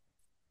like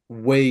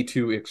way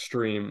too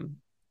extreme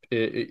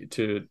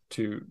to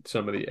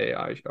some of the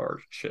AI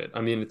art shit.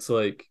 I mean, it's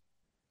like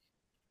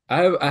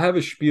I have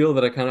a spiel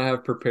that I kind of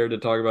have prepared to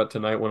talk about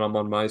tonight when I'm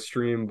on my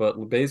stream,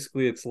 but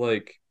basically it's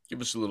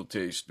Give us a little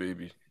taste,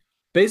 baby.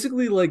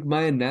 like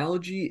my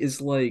analogy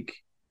is like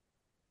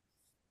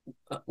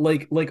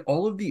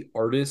all of the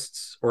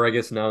artists, or I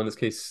guess now in this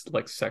case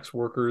like sex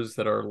workers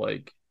that are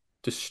like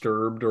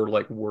disturbed or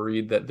like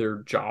worried that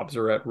their jobs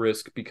are at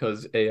risk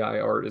because AI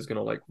art is going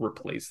to like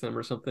replace them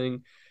or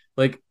something.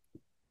 Like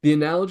the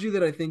analogy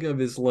that I think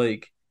of is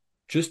like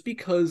just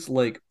because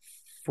like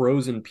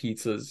frozen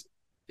pizzas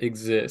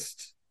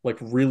exist, like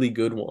really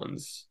good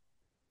ones,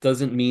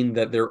 doesn't mean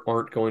that there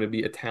aren't going to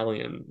be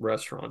Italian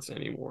restaurants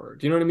anymore.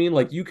 Do you know what I mean?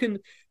 Like you can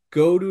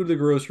go to the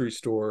grocery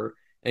store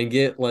and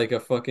get like a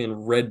fucking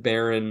Red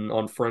Baron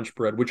on French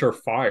bread, which are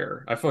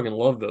fire. I fucking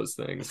love those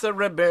I things. thought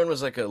Red Baron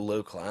was like a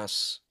low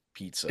class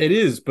pizza. It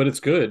is, but it's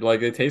good. Like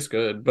they taste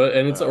good. But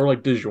and All it's or right,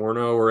 like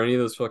DiGiorno or any of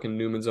those fucking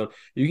Newman's Own.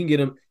 You can get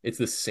them. It's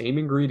the same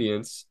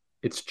ingredients.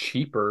 It's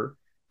cheaper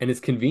and it's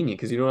convenient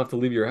because you don't have to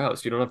leave your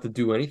house. You don't have to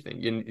do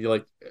anything. You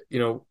like you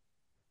know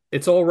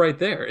it's all right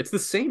there. It's the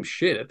same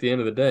shit at the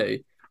end of the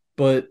day,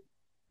 but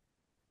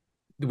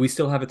we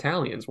still have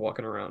Italians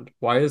walking around.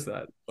 Why is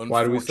that?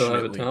 Why do we still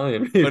have unfortunately,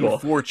 Italian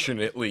people?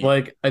 unfortunately,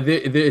 Like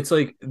it's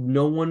like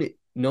no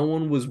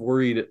one was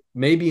worried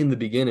maybe in the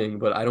beginning,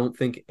 but I don't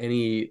think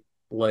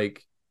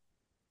like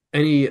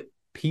any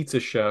pizza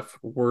chef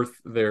worth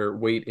their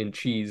weight in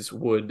cheese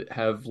would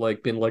have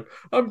like been like,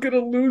 I'm gonna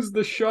lose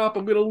the shop,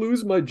 I'm gonna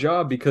lose my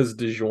job because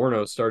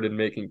DiGiorno started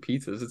making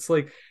pizzas. It's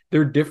like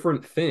they're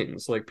different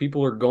things. Like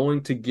people are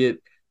going to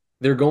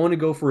they're going to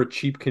go for a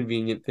cheap,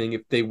 convenient thing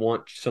if they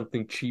want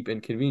something cheap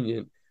and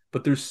convenient.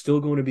 But there's still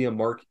going to be a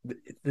market.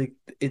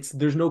 It's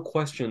there's no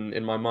question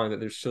in my mind that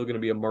there's still going to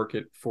be a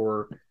market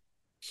for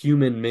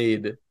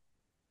human-made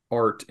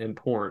art and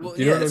porn. well,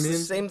 Do you know yeah, what I it's the mean?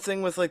 same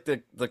thing with like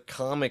the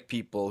comic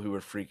people who are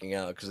freaking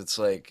out because it's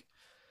like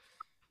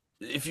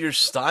if your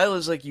style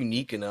is like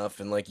unique enough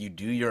and like you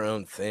do your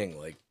own thing,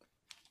 like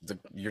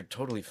you're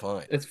totally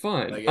fine. It's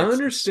fine. Like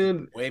it's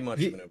way much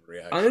of The an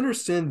I overreaction.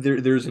 understand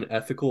there's an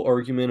ethical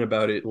argument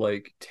about it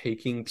like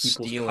taking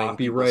people's Stealing people's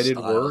copyrighted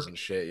styles work, and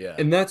shit, yeah.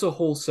 and that's a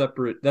whole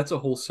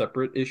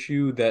separate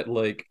issue that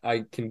like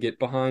I can get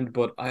behind,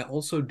 but I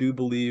also do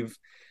believe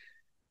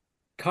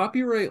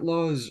copyright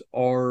laws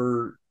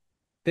are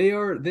they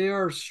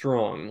are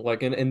strong,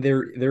 like and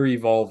they're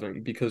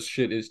evolving because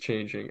shit is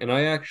changing. And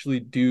I actually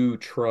do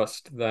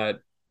trust that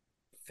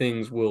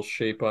things will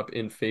shape up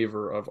in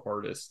favor of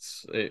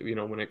artists,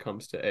 when it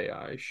comes to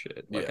AI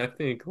shit. Like Yeah. I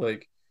think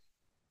like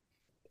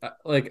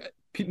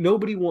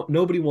nobody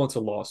wants a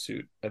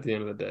lawsuit at the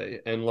end of the day,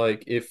 and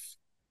like if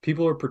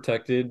people are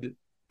protected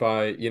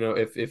by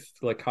if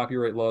like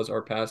copyright laws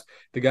are passed,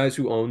 the guys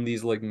who own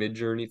these like mid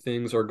journey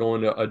things are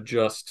going to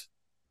adjust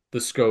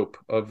the scope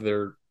of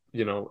their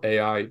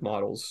AI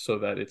models so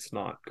that it's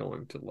not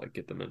going to like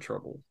get them in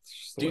trouble. It's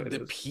just the way Dude, it the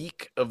is.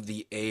 peak of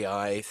the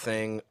AI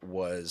thing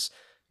was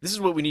this is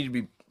what we need to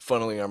be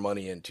funneling our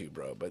money into,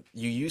 bro. But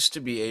you used to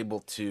be able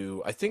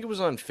to, I think it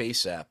was on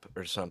FaceApp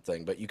or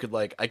something, but you could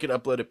like, I could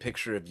upload a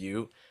picture of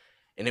you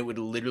and it would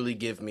literally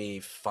give me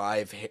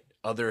five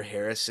other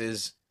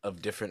Harrises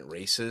of different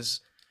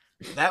races.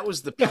 That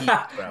was the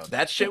peak, bro.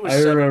 That shit was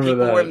I so, remember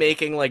people were that.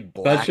 making like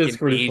That black shit's and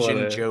pretty Asian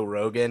funny. Joe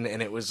Rogan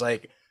and it was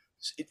like,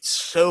 it's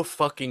so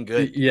fucking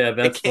good, dude. Yeah,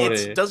 that's It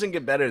funny. doesn't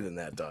get better than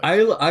that, dog.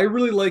 I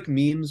really like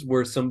memes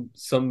where some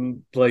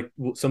like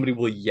somebody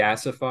will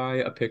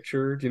yassify a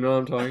picture. Do you know what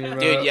I'm talking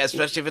Dude, about? yeah,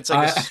 especially if it's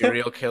like a I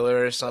serial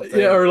killer or yeah,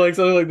 something. or like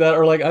something like that,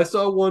 or like I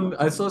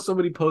saw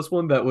somebody post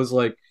one that was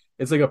like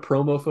it's like a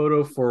promo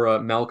photo for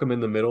Malcolm in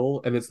the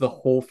Middle, and it's the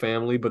whole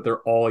family, but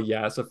they're all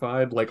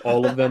yassified. Like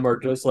all of them are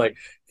just like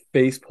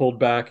face pulled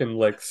back and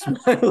like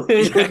smiling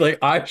Yeah. with like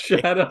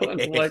eyeshadow,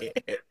 and I'm like,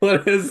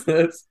 what is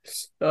this?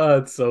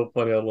 It's so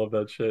funny. I love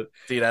that shit.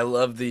 Dude, I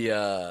love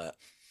the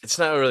it's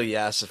not really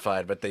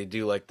yassified, but they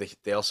do like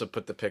they also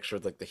put the picture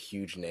with like the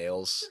huge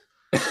nails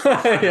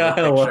in the front of the Yeah,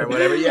 picture or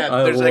whatever. Yeah,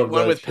 I there's like love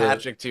one that with shit.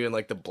 Patrick too and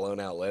like the blown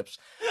out lips.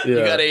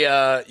 Yeah.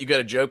 You got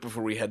a joke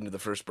before we head into the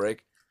first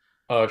break?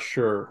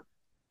 Sure.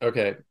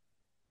 Okay.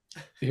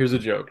 Here's a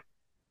joke.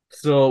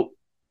 So,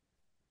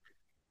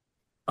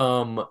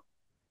 um,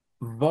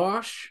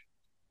 Vosh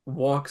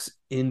walks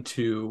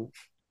into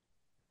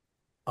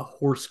a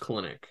horse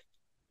clinic.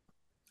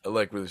 I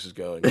like where this is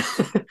going.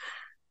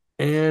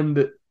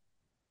 And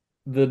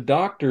the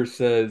doctor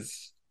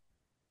says,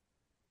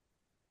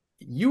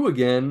 "You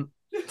again?"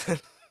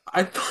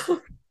 I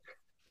thought,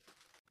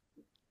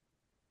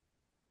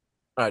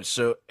 All right,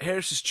 so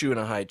Harris is chewing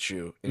a high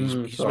chew, and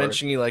he's sorry.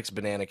 mentioning he likes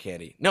banana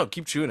candy. No,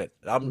 keep chewing it.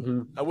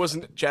 Hmm. I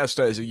wasn't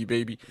chastising you,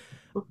 baby.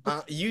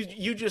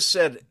 You just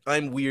said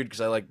I'm weird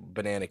because I like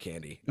banana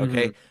candy. Hmm.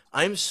 Okay,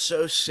 I'm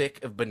so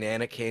sick of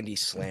banana candy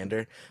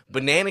slander.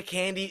 Banana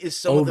candy is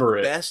some of the Over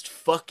it. best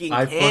fucking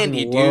I fucking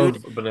candy,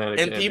 dude. love banana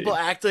And people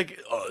candy. act like,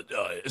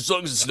 as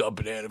long as it's not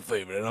banana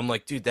flavored, and I'm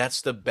like, dude,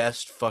 that's the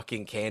best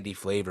fucking candy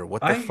flavor.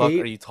 What the I fuck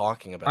are hate you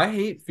talking I about?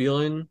 hate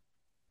feeling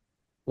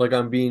like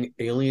I'm being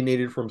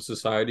alienated from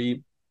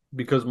society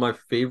because my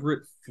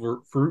favorite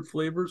fruit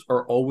flavors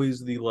are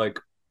always the like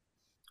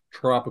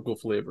tropical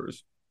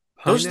flavors.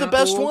 Those are the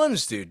best Pineapple,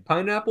 ones, dude.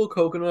 pineapple,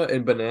 coconut,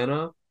 and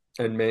banana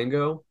and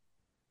mango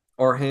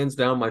are hands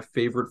down my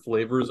favorite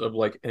flavors of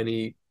like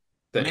anything.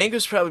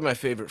 Mango's probably my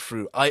favorite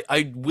fruit.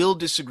 I will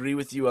disagree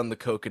with you on the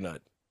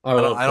coconut. I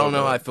love I don't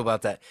know how I coconut. feel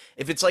about that.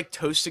 If it's like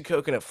toasted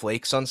coconut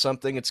flakes on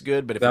something, it's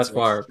good. But if That's it's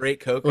like fire.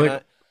 straight Like,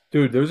 coconut,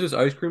 dude, there's this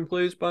ice cream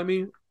place by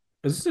me.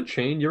 Is this a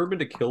chain? You ever been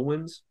to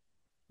Kilwins?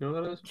 You know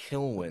what that is?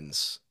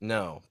 Kilwins.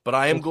 No, but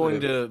I am Let's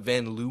going see. to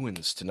Van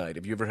Leeuwen's tonight.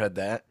 Have you ever had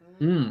that?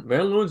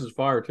 Van Leeuwen's is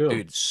fire too.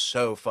 Dude,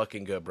 so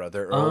fucking good, bro.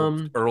 Their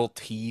Um, Earl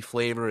tea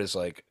flavor is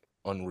like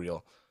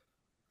unreal.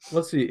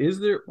 let's see. Is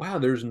there? Wow,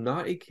 there's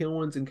not a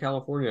Kilwins in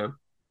California.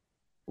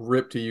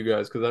 Rip to you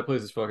guys because that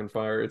place is fucking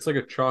fire. It's like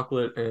a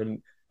chocolate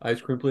and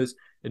ice cream place,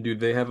 and dude,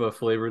 they have a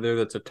flavor there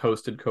that's a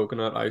toasted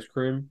coconut ice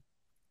cream.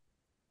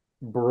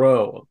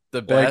 Bro,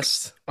 The like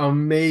best.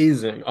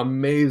 amazing,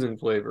 amazing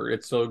flavor.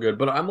 It's so good.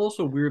 But I'm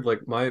also weird.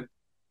 Like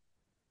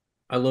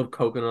I love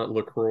coconut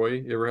LaCroix.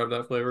 You ever have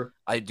that flavor?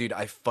 Dude,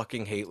 I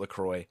fucking hate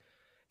LaCroix.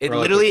 It Or I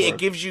like literally it LaCroix.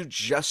 gives you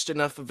just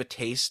enough of a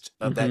taste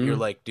of that you're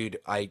Mm-hmm. like, dude,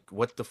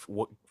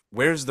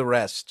 where's the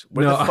rest?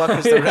 Where the No, fuck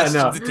is the yeah, rest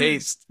of no. the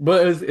taste?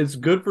 But it's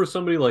good for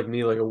somebody like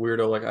me, like a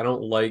weirdo. Like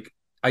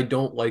I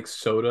don't like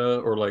soda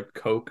or like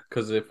Coke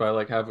because if I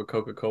like have a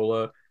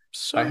Coca-Cola,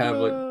 I have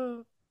like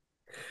Soda.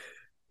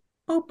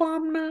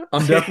 Obama.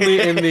 I'm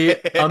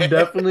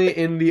definitely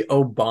in the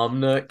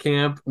Obama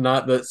camp,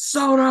 not the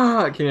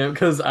soda camp.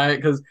 Because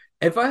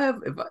if I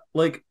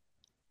like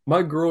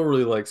my girl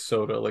really likes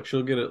soda. Like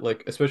she'll get it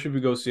like especially if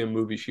we go see a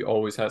movie, she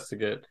always has to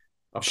get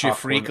a She a popcorn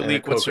freak and a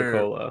leak? What's her?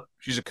 Coca-Cola.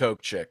 She's a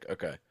Coke chick.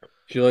 Okay.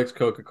 She likes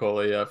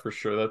Coca-Cola, yeah, for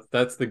sure.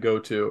 That's the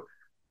go-to.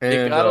 It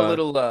And got a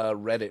little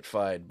Reddit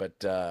fied,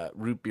 but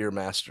root beer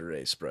master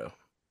race, bro.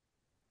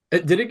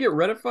 did it get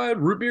ratified?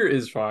 Root beer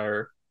is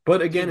fire.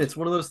 But again, Dude, it's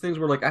one of those things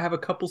where like I have a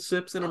couple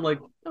sips and I'm like,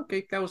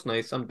 okay, that was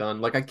nice. I'm done.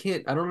 Like I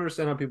don't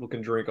understand how people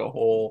can drink a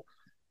whole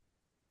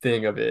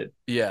thing of it.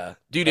 yeah.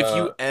 Dude, if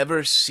you Uh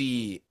ever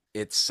see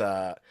it's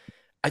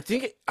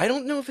I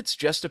don't know if it's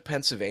just a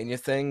Pennsylvania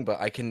thing, but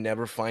I can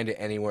never find it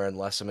anywhere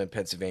unless I'm in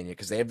Pennsylvania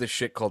because they have this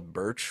shit called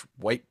birch,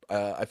 white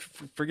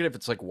forget if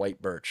it's like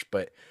white birch,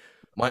 but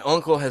my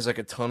uncle has like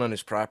a ton on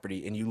his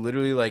property and you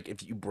literally like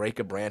if you break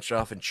a branch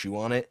off and chew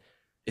on it,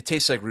 it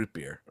tastes like root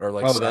beer or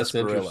like oh, that's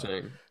sarsaparilla.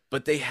 interesting.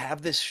 But they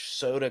have this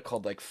soda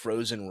called like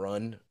Frozen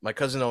Run. My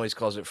cousin always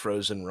calls it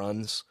Frozen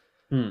Runs,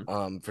 Hmm.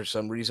 for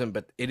some reason,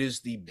 but it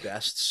is the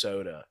best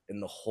soda in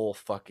the whole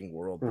fucking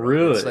world,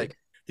 bro. It's Really? like,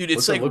 dude,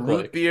 it's What's it like look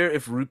root like? beer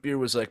if root beer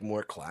was like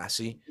more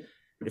classy.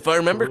 If I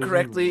remember Frozen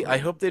correctly, I Run.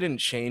 hope they didn't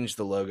change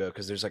the logo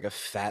because there's like a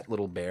fat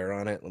little bear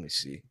on it. Let me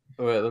see.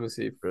 Oh wait, let me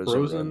see.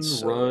 Frozen Run Frozen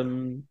soda.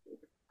 Run.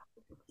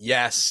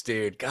 Yes,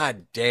 dude.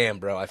 God damn,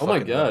 bro. I Oh my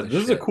fucking love God, this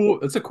this is a shit. cool.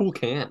 It's a cool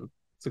can.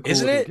 It's a cool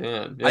Isn't looking it?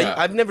 can. Yeah.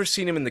 I've never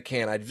seen him in the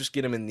can. I just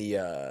get him in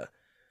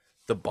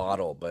the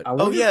bottle, but I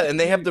oh wonder yeah, if and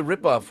they have the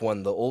rip-off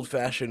one, the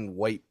old-fashioned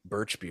white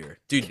birch beer.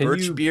 Dude, can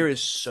birch you beer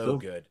is so still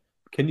good.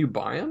 can you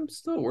buy them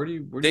still? Where do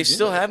They you get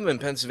still it? have them in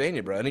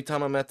Pennsylvania, bro.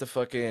 Anytime I'm at the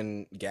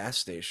fucking gas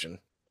station.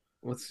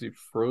 Let's see,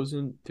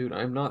 frozen. Dude,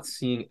 I'm not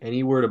seeing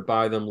anywhere to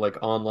buy them like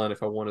online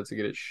if I wanted to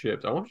get it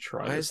shipped. I want to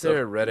try Why this is stuff.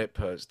 there a Reddit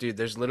post? Dude,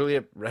 there's literally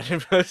a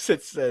Reddit post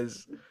that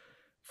says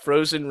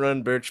Frozen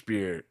Run Birch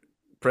Beer,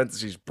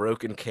 parentheses,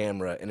 broken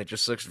camera, and it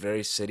just looks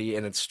very city,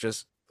 and it's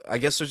just, I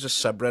guess there's a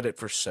subreddit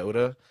for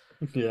soda.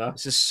 Yeah.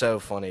 This is so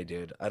funny,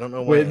 dude. I don't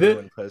know why Wait,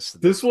 anyone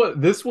posted this.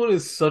 this one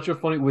is such a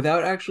funny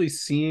without actually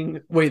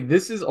seeing. Wait,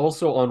 this is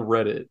also on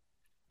Reddit,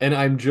 and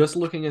I'm just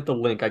looking at the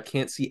link. I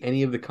can't see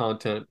any of the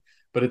content,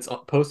 but it's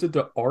posted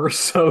to our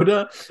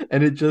soda,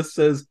 and it just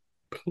says,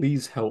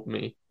 "Please help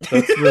me."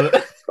 That's the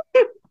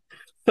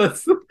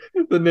that's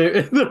the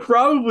name. They're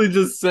probably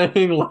just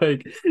saying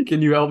like,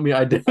 "Can you help me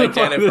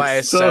identify Identify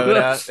a this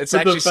soda?" soda. It's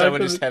But the actually fact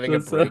someone that just it having a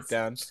just says,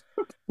 breakdown.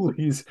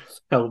 "Please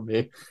help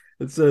me,"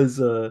 it says,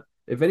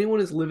 "If anyone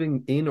is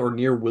living in or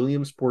near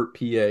Williamsport,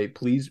 PA,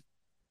 please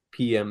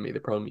PM me." They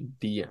probably mean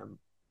DM.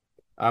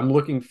 I'm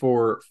looking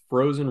for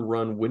Frozen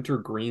Run Winter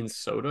Green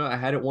Soda. I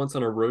had it once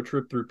on a road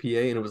trip through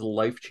PA and it was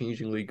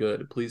life-changingly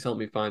good. Please help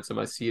me find some.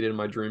 I see it in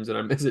my dreams and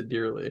I miss it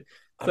dearly.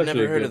 It's I've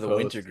actually never a heard of good the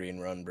post. wintergreen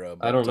run, bro.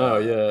 I don't But know.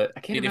 Yeah, I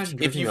can't dude, imagine if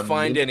drinking you a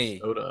find mint any,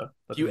 soda.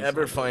 if That you doesn't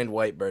ever sound good. find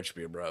white birch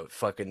beer, bro,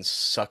 fucking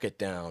suck it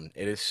down.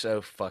 It is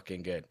so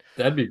fucking good.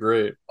 That'd be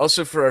great.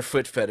 Also, for our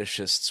foot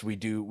fetishists, we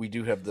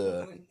do have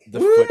the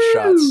foot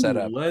shots set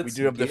Woo! up. We Let's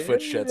do have the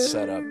foot shots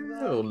set up.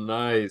 go.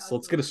 Nice.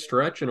 Let's get a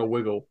stretch and a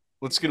wiggle.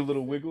 Let's get a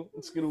little wiggle.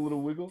 Let's get a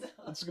little wiggle.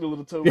 Let's get a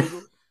little toe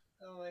wiggle.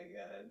 Oh my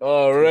god.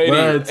 Alrighty.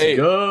 Let's Hey,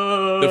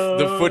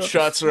 the foot go.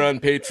 shots are on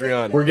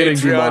Patreon. We're getting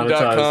demonetized.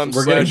 Patreon.com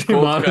We're getting slash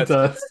cold cuts.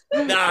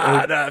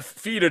 demonetized. Nah,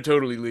 feet are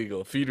totally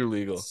legal. Feet are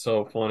legal.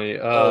 So funny.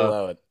 I'll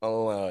allow it. I'll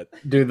allow it.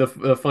 Dude,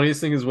 the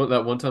funniest thing is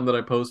that one time that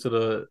I posted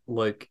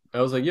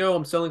I was like, yo,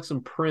 I'm selling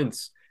some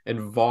prints. And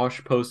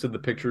Vosh posted the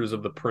pictures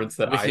of the prints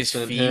that With I his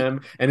sent feet?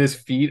 him, and his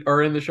feet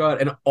are in the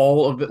shot, and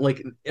all of it,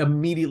 like,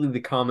 immediately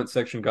the comment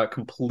section got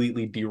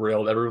completely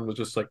derailed. Everyone was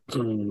just like,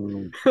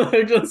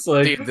 just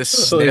like, Dude, the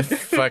sniff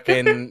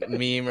fucking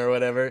meme or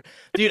whatever.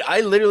 Dude,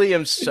 I literally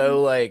am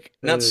so like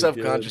not Oh,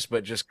 self-conscious,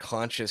 but just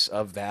conscious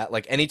of that.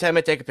 Like anytime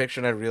I take a picture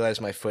and I realize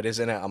my foot is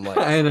in it, I'm like,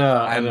 I know,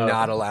 I'm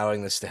not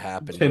allowing this to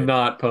happen, dude.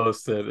 Cannot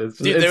post it.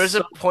 Dude, there was so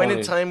a point in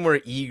funny. time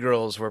where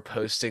e-girls were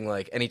posting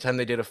like anytime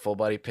they did a full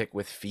body pic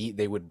with feet,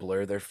 they would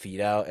blur their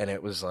feet out, and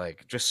it was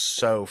like just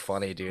so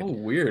funny, dude. Oh,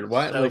 weird.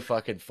 Why? So Like,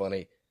 fucking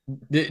funny.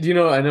 do you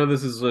know? I know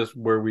this is just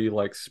where we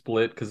like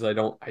split because I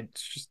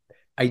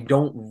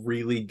don't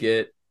really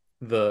get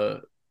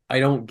the, I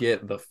don't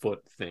get the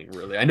foot thing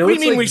really. I know What do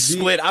it's you mean like we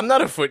split? I'm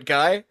not a foot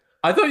guy.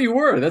 I thought you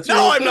were. That's your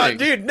No, whole I'm not, thing.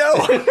 dude. No,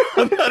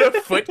 I'm not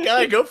a foot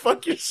guy. Go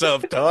fuck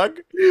yourself, dog.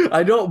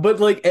 I don't, but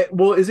like,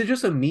 well, is it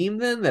just a meme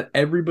then that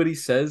everybody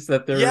says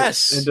that they're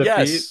Yes, into feet?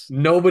 yes.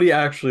 Nobody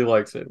actually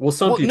likes it. Well,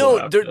 some Well, people no,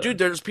 have there, to. dude.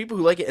 There's people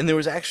who like it, and there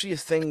was actually a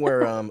thing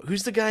where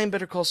who's the guy in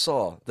Better Call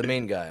Saul? The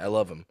main guy. I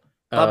love him.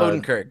 Bob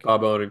Odenkirk.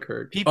 Bob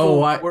Odenkirk. People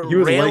Oh, were he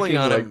was railing liking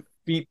on like him.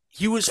 feet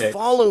He was pics.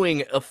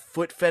 following a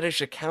foot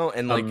fetish account,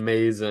 and like,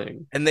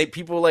 Amazing. and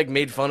people like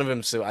made fun of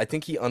him. So I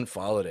think he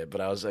unfollowed it.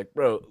 But I was like,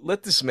 bro,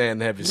 let this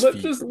man have his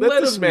feet.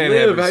 Let this him man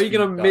live. have How his are you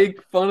gonna feet, dog.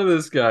 make fun of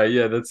this guy?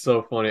 Yeah, that's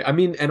so funny. I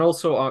mean, and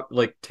also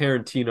like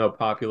Tarantino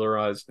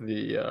popularized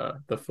the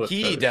foot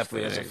He fetish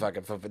definitely is a thing.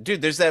 fucking foot.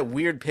 Dude, there's that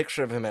weird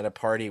picture of him at a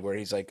party where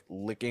he's like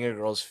licking a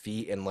girl's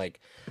feet, and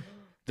like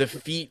the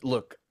feet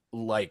look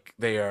like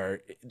they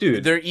are,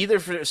 Dude. they're either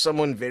for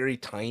someone very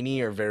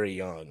tiny or very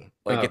young.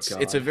 Like Oh, it's a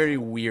God. very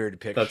weird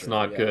picture. That's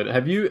not yeah.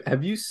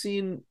 good.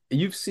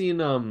 You've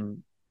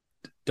seen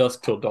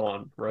Dusk Till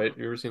Dawn, right?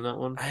 You ever seen that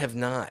one? I have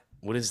not.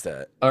 What is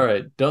that? All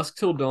right, Dusk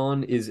Till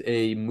Dawn is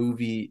a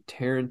movie.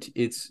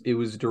 It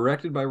was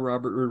directed by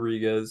Robert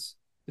Rodriguez.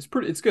 It's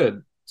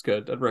good. It's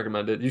good. I'd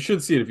recommend it. You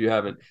should see it if you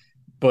haven't.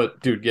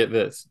 But dude, get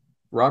this.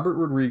 Robert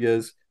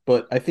Rodriguez,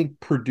 but I think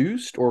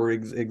produced or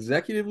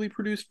executively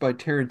produced by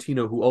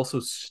Tarantino, who also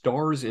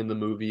stars in the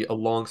movie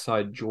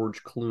alongside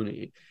George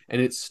Clooney.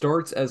 And it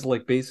starts as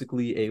like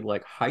basically a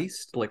like a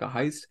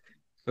heist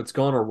that's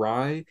gone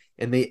awry,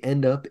 and they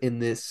end up in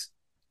this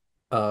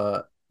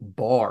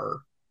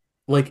bar.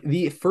 Like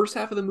the first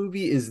half of the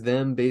movie is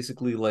them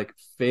basically like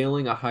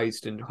failing a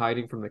heist and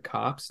hiding from the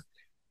cops.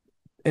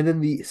 And then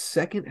the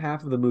second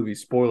half of the movie,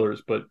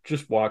 spoilers, but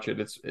just watch it.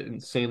 It's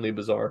insanely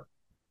bizarre.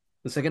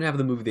 The second half of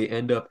the movie, they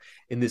end up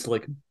in this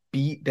like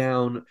beat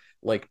down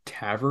like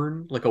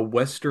tavern, like a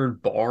Western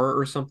bar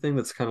or something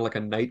that's kind of like a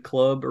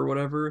nightclub or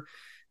whatever.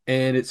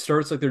 And it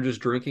starts like they're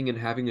just drinking and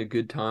having a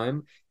good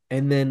time.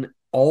 And then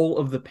all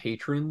of the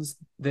patrons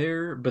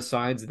there,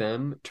 besides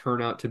them,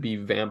 turn out to be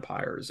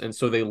vampires. And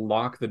so they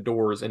lock the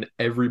doors and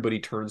everybody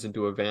turns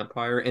into a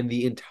vampire. And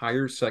the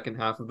entire second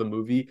half of the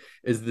movie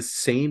is the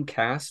same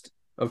cast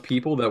of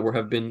people that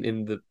have been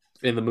in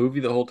the movie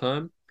the whole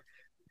time.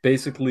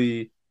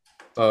 Basically,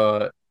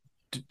 like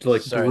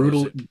Sorry,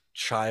 brutal. there's a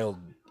child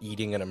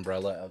eating an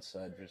umbrella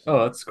outside.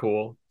 Oh, that's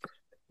cool.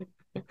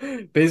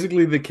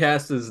 Basically, the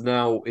cast is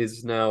now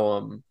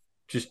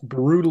just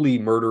brutally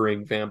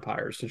murdering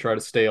vampires to try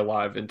to stay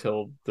alive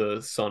until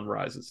the sun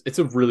rises. It's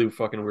a really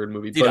fucking weird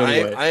movie. Dude, But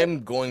anyway, I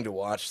am going to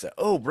watch that.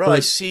 Oh, bro, I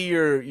But- see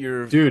your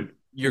dude,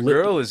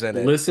 girl is in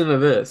it. Listen to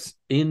this.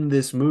 In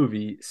this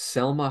movie,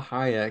 Selma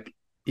Hayek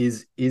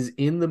is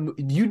in the.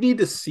 You need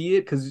to see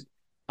it because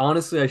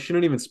honestly, I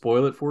shouldn't even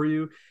spoil it for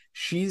you.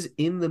 She's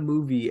in the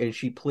movie and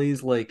she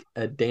plays like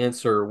a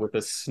dancer with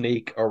a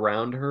snake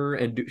around her,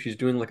 and she's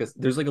doing like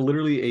there's like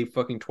literally a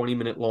fucking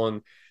 20-minute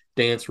long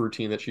dance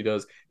routine that she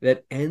does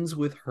that ends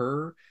with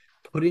her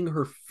putting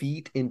her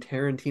feet in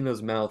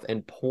Tarantino's mouth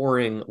and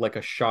pouring like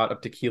a shot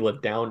of tequila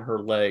down her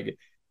leg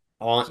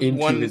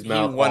into his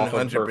mouth off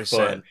of her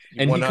foot.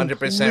 And he 100%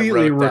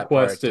 completely wrote that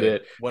part, requested dude.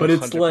 it. But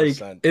it's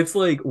 100%.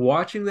 like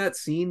watching that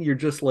scene, you're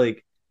just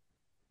like,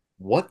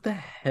 what the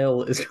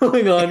hell is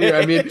going on here?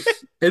 I mean,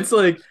 it's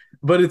like,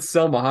 but it's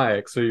Selma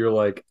Hayek, so you're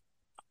like,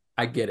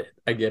 I get it.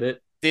 I get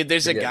it. Dude,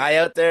 there's a Yeah. guy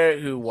out there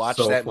who watched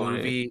So that funny.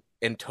 movie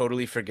and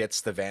totally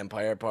forgets the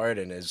vampire part,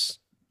 and is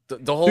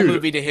the whole Dude.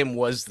 movie to him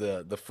was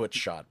the foot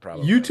shot.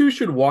 Probably You two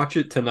should watch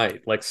it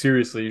tonight. Like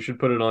seriously, you should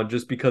put it on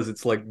just because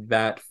it's like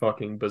that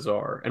fucking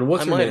bizarre. And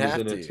what's I her might name is have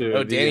in to. it too?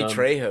 Oh, Danny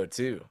Trejo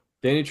too.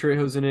 Danny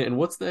Trejo's in it, and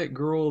what's that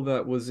girl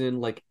that was in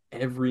like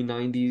every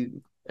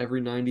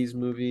 90s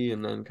movie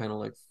and then kind of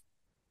like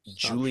stopped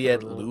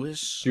Juliette showing up?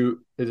 Lewis.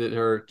 Is it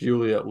her?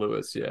 Juliette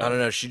Lewis, I yeah. don't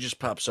know. She just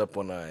pops up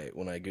when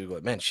I Google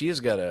it. Man, she has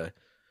got a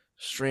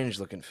strange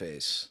looking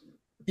face.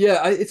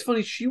 Yeah, it's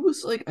funny. She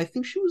was like, I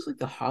think she was like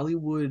the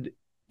Hollywood,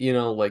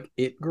 like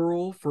it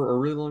girl for a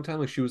really long time.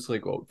 Like she was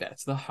like, oh,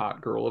 that's the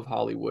hot girl of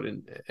Hollywood,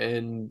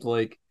 and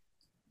like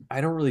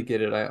I don't really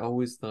get it. I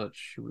always thought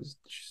she was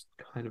just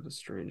kind of a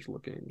strange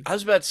looking I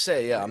was about to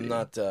say, yeah, lady.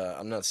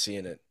 I'm not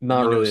seeing it.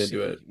 Not really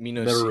into it. Me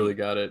no Never really see.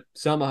 got it.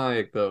 Salma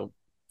Hayek though,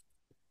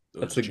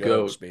 that's Those a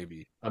jugs, goat.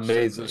 baby. Those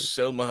Amazing.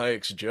 Selma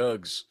Hayek's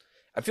jugs.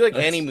 I feel like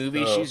any That's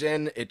movie she's so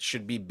in, it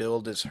should be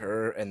billed as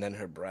her and then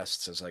her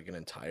breasts as like an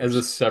as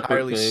a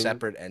separate entirely thing.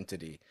 separate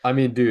entity. I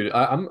mean, dude,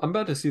 I'm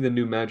about to see the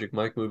new Magic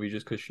Mike movie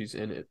just because she's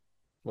in it.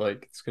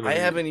 Like it's gonna be. I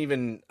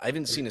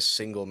haven't seen a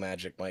single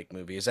Magic Mike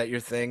movie. Is that your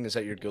thing? Is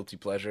that your guilty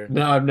pleasure?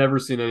 No, I've never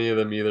seen any of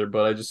them either,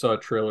 but I just saw a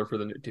trailer for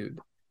the new dude.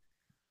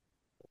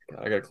 God,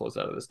 I gotta close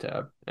out of this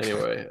tab.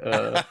 Anyway,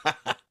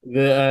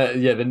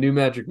 the new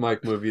Magic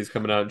Mike movie is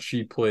coming out, and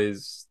she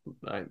plays.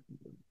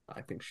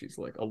 I think she's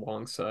like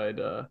alongside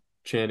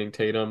Channing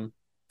Tatum.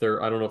 I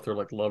don't know if they're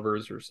like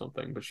lovers or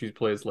something, but she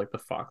plays like the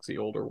foxy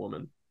older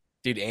woman.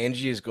 Dude,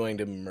 Angie is going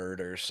to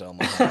murder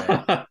Selma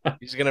Hayek.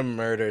 He's gonna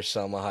murder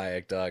Selma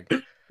Hayek, dog.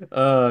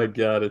 Oh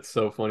God, it's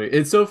so funny.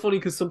 It's so funny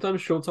because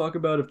sometimes she'll talk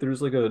about if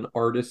there's like an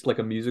artist, like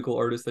a musical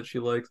artist that she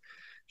likes.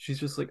 She's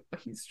just like,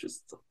 he's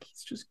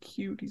just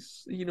cute.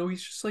 He's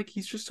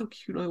just so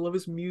cute. I love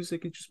his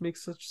music. It just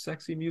makes such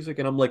sexy music.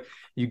 And I'm like,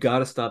 you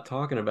gotta stop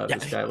talking about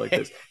this guy like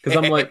this. Because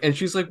I'm Yeah. like, and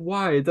she's like,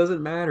 why? It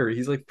doesn't matter.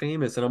 He's like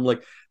famous. And I'm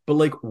like, but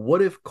like,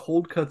 what if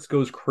Cold Cuts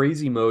goes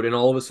crazy mode and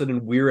all of a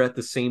sudden we're at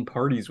the same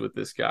parties with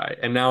this guy?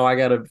 And now I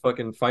gotta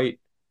fucking fight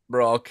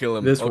Bro, I'll kill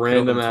him. this I'll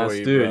kill random him for ass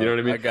you, dude, you know bro. what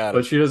I I mean? got But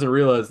him. she doesn't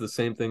realize the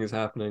same thing is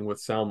happening with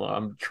Selma.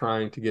 I'm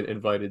trying to get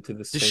invited to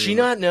the Does she same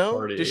not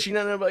know? Does party. she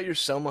not know about your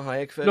Selma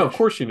Hayek No, of fetish?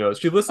 course she knows.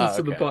 She listens Oh,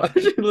 to the okay. pod.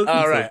 She All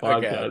listens to the right.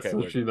 Okay. podcast, Okay. so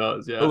Word. she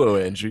knows. Yeah, Hello,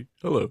 Angie.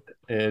 Hello.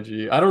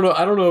 Angie. I don't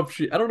know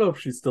if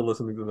she's still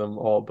listening to them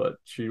all, but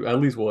she at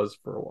least was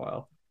for a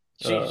while.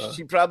 Uh,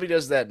 She probably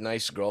does that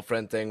nice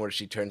girlfriend thing where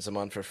she turns them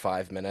on for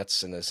 5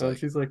 minutes and is and like,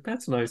 she's like,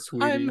 "That's nice,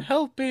 I'm sweetie."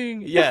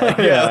 helping. Yeah,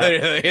 yeah, Yeah,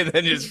 literally. And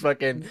then just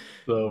fucking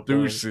so funny.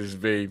 deuces,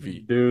 baby.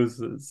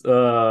 Deuces.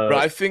 Bro,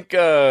 I think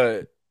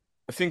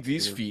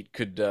these feet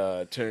could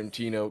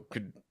Tarantino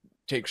could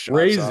take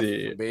shots off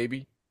of a Crazy,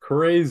 baby.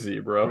 crazy,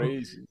 bro.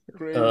 Crazy,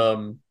 crazy.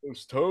 Um,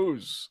 Those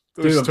toes.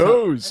 dude, Those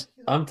toes.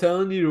 I'm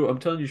telling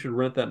you, should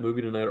rent that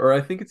movie tonight, or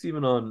I think it's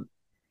even on.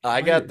 It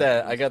I might got even be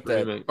that. on I got that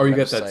streaming. Oh, you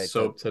got that website that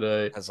soap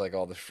today. has like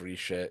all the free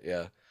shit.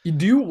 Yeah.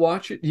 Do you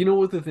watch it? You know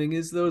what the thing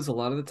is though, is a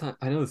lot of the time.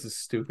 I know this is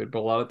stupid, but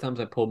a lot of times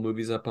I pull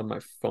movies up on my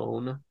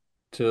phone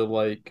to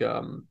like,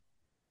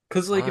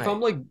 because like Why?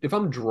 if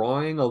I'm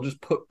drawing, I'll just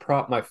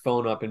prop my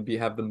phone up and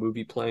have the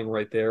movie playing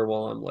right there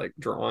while I'm like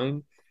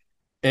drawing.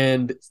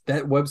 And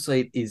that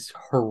website is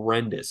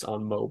horrendous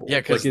on Yeah, mobile.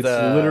 Like because it's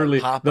the literally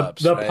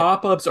pop-ups, the right?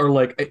 pop-ups are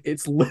like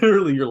it's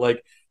literally you're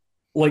like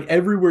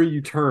everywhere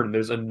you turn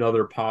there's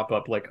another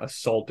pop-up like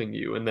assaulting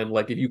you, and then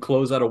like if you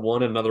close out of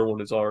one, another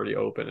one is already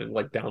open and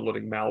like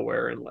downloading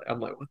malware, and like I'm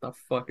like, what the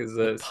fuck is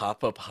The this?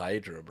 pop-up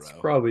Hydra, It's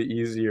bro. probably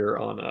easier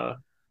on a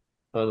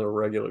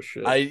regular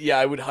shit.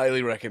 I would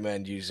highly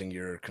recommend using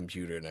your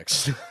computer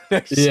next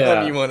next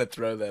time you Yeah, want to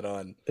throw that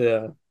on.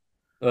 yeah.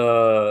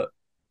 uh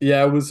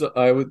yeah, I was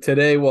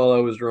today while I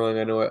was drawing,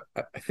 I know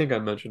I think I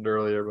mentioned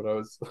earlier, but I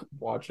was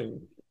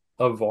watching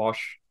a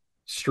Vosh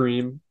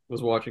stream,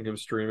 was watching him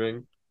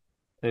streaming,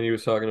 and he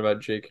was talking about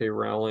J.K.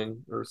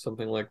 Rowling or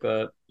something like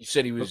that. You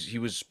said he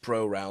was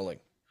pro Rowling.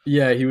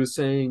 Yeah, he was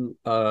saying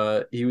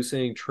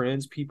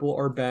trans people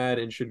are bad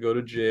and should go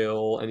to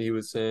jail, and he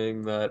was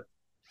saying that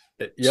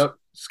yep,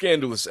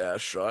 Scandalous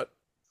ass shot.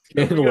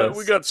 Yeah, we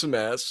scandalous. got some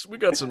ass. We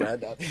got some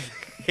ad.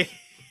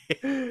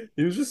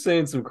 He was just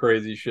saying some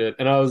crazy shit,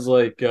 and I was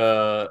like,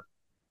 and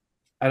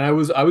I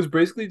was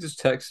basically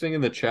just texting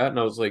in the chat, and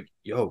I was like,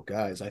 "Yo,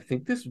 guys, I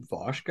think this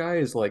Vosh guy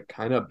is like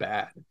kind of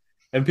bad,"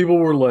 and people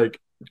were like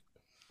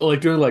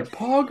doing like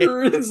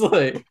poggers,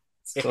 like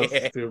so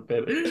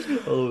stupid.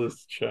 Oh,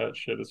 this chat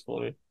shit is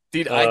funny.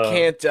 Dude, I Uh,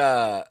 can't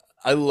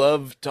I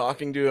love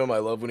talking to him. I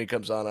love when he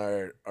comes on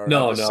our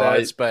no, no,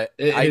 episodes, but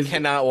I his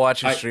cannot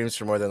watch his I streams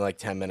for more than like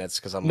 10 minutes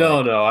because I'm no,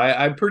 like, no,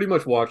 I pretty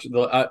much watch you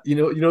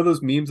know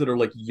those memes that are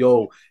like,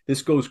 "Yo,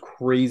 this goes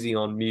crazy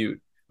on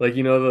mute." Like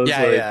those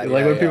yeah, like yeah, like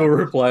yeah, when people yeah.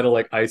 reply to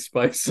like Ice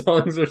Spice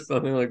songs or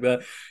something like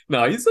that.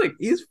 No, he's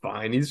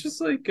fine. He's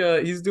just like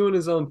he's doing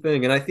his own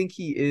thing, and I think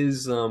he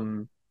is.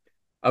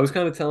 I was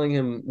kind of telling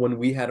him when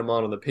we had him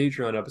on the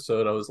Patreon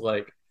episode, I was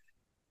like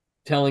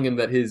telling him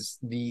that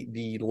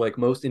the like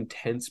most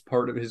intense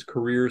part of his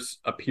career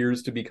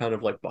appears to be kind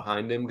of like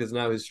behind him, because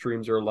now his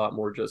streams are a lot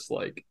more just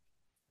like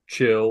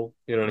chill,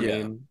 you know what I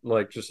Yeah. mean?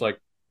 Like just like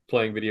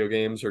playing video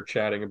games or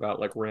chatting about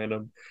like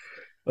random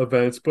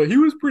events. But he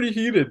was pretty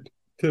heated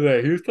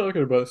today. He was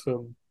talking about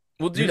some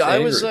Well, he dude, was I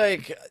was angry.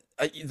 like,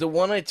 the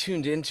one I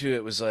tuned into,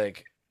 it was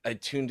like, I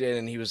tuned in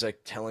and he was like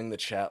telling the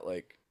chat,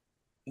 like,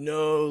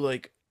 no,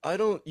 like I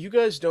don't. You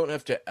guys don't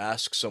have to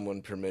ask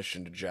someone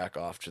permission to jack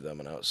off to them.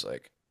 And I was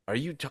like, are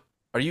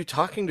you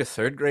talking to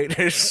third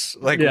graders?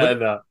 Like Yeah,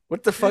 no.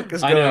 what the fuck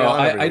is I going know. on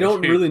over I here,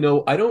 don't dude? really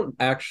know. I don't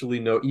actually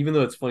know, even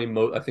though it's funny,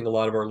 I think a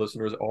lot of our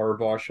listeners are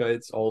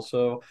Voshites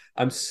also.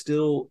 I'm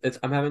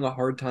having a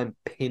hard time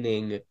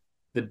pinning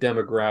the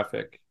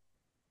demographic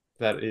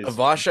that is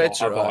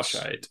Avashites a or us?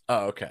 Voshite.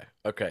 Oh, okay,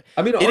 okay.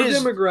 I mean, It our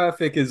is.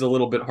 demographic is a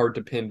little bit hard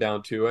to pin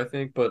down too, I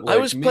think, but I like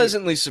was me,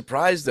 pleasantly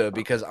surprised though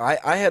because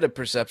I had a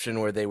perception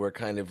where they were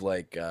kind of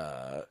like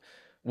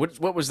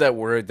what was that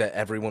word that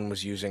everyone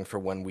was using for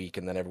 1 week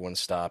and then everyone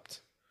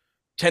stopped?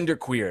 Tender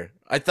queer.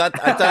 I thought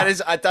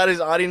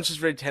his audience was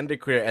very tender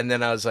queer, and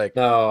then I was like,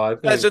 no, I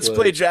guys, think let's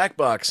play like,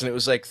 Jackbox, and it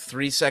was like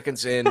 3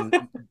 seconds in,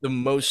 the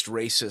most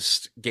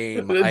racist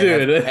game I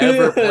have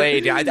ever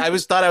played. dude. I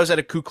was thought I was at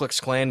a Ku Klux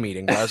Klan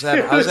meeting, but It I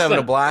was was having a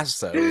like, blast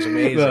though. It was no,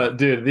 amazing.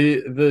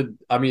 dude,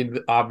 I mean,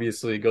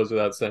 obviously it goes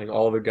without saying,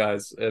 all the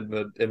guys in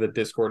the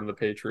Discord and the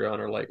Patreon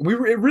are like, it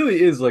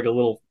really is like a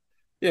little,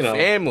 you know,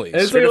 Family,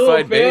 it's like a little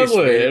certified base,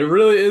 family. It baby.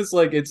 really is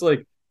like, it's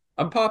like,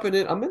 I'm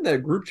in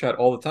that group chat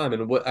all the time,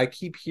 and what I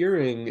keep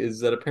hearing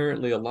is that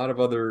apparently a lot of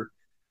other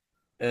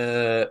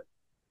uh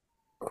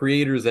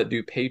creators that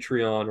do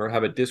Patreon or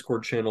have a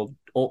Discord channel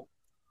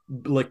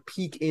like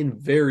peek in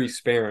very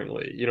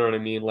sparingly. You know what I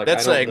mean? Like, I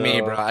That's don't like me,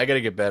 bro. know. I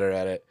gotta get better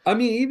at it. I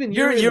mean, even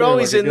you're in You're there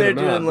always like a in good there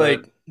doing amount, but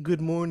like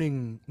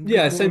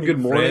yeah, I send good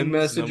morning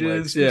friends, and I'm like,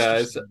 messages. Yeah,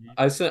 Mr.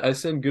 CD. I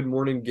send good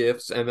morning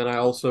gifts, and then I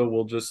also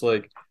will just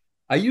like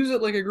I use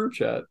it like a group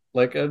chat.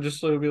 Like I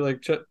just will be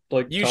like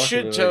like You talking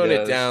should to the tone it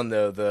guys. down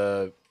though.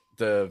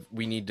 The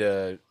we need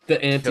to The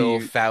kill anti kill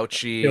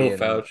Fauci and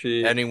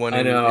Fauci. anyone I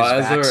who know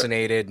is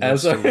vaccinated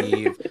as needs to our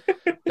leave.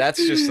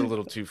 That's just a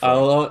little too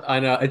far. I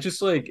know. It's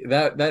just like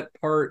that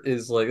part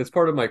is like it's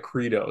part of my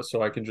credo,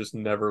 so I can just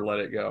never let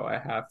it go. I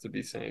have to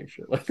be saying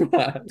shit like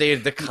that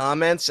Dude, the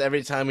comments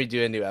every time we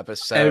do a new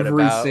episode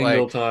every about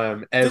single like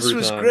time, this every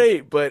was time.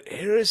 great, but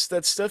Harris,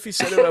 that stuff he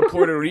said about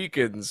Puerto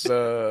Ricans,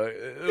 a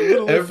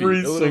little iffy, Every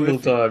a little single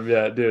iffy. time.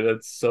 Yeah, dude,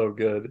 that's so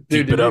good.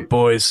 Dude, Keep it did up, you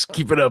boys.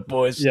 Keep it up,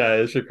 boys. yeah,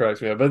 it should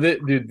cracks me up. But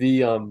dude,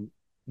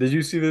 did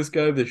you see this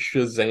guy, the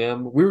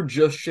Shazam? We were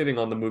just shitting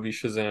on the movie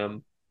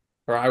Shazam,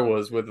 or I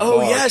was with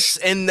Oh yes,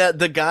 Vosh. and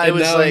the guy And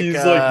was now like, he's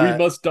like, we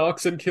must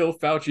dox and kill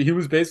Fauci. He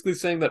was basically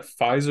saying that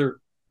Pfizer,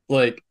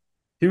 like,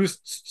 he was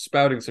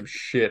spouting some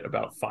shit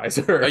about "Are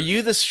Pfizer.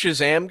 you the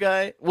Shazam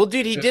guy?" Well,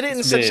 dude, he did it in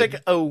It's such like me.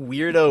 a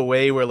weirdo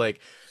way where like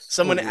So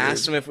someone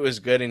asked weird. him if it was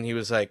good, and he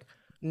was like,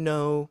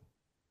 "No,"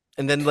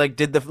 and then like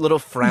did the little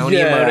frowny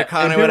Yeah,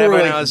 emoticon and or people were whatever,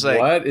 and like, I was like,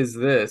 "What is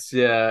this?"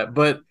 Yeah,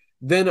 but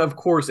then of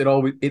course it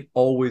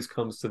always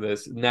comes to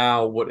this.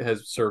 Now what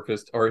has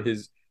surfaced are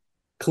his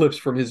clips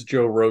from his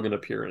Joe Rogan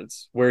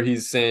appearance where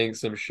he's saying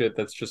some shit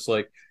that's just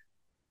like,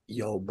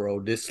 yo, bro,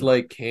 this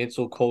like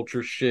cancel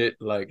culture shit,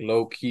 like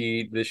low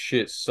key, this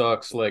shit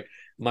sucks. Like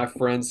my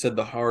friend said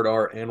the hard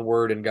R N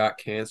word and got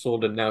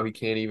canceled, and now he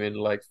can't even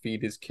like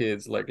feed his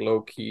kids. Like low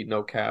key,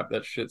 no cap,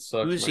 that shit "Who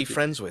sucks. is he Might be.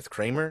 friends with?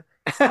 Kramer?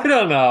 I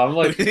don't know.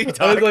 What is he I was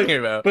like, talking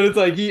about?" but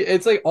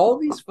it's like all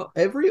these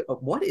every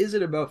what is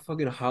it about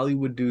fucking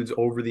Hollywood dudes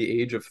over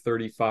the age of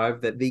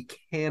 35 that they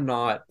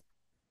cannot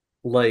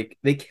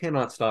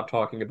stop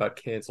talking about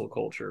cancel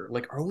culture.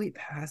 Like, are we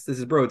past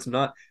this? Bro, it's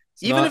not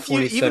Even if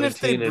they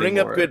 2017 bring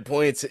up anymore. good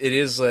points, it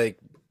is like,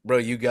 bro,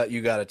 you got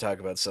to talk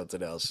about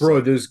something else. It's Bro,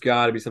 like, there's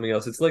gotta be something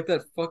else. It's like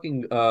that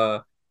fucking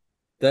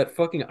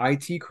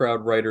IT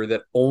crowd writer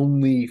that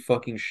only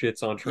fucking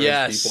shits on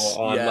trans people yes,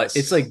 on like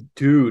it's like, yes.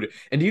 dude.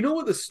 And do you know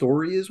what the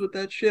story is with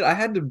that shit? I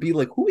had to be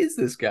like, who is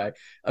this guy?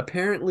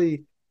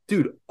 Apparently,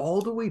 dude,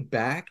 all the way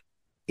back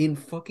in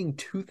fucking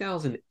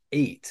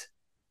 2008,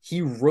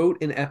 he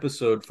wrote an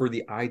episode for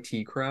the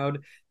IT crowd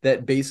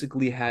that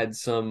basically had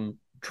some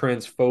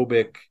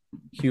transphobic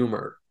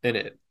humor in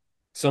it.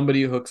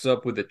 Somebody hooks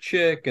up with a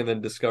chick and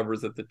then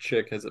discovers that the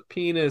chick has a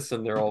penis,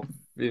 and they're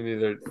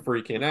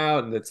freaking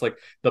out, and it's like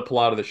the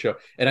plot of the show.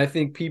 And I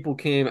think people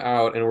came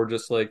out and were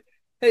just like,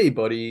 "Hey,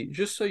 buddy,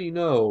 just so you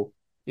know,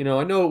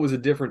 I know it was a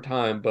different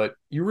time, but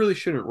you really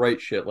shouldn't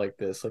write shit like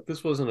this. Like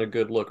this wasn't a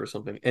good look or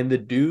something." And the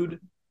dude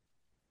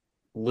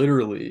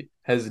literally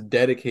has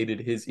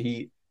dedicated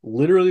he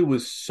literally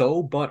was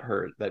so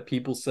butthurt that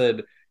people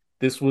said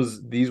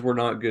these were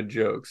not good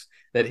jokes,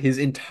 that his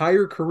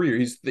entire career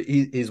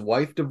his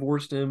wife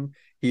divorced him,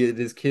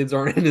 his kids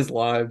aren't in his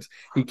lives,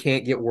 he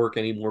can't get work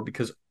anymore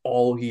because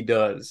all he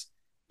does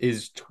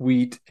is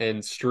tweet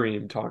and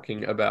stream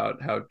talking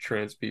about how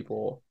trans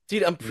people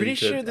Dude, I'm pretty need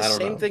to, sure the I don't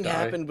same know, thing die.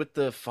 happened with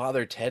the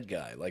Father Ted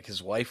guy. Like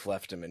his wife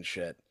left him and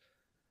shit.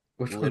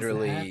 Which one's that?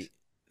 Literally, Who's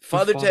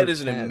Father Father Ted is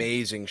an Ted?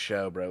 amazing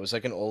show, bro. It was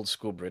like an old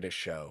school British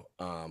show.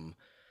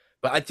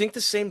 But I think the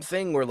same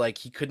thing where like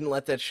he couldn't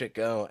let that shit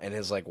go, and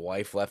his like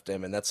wife left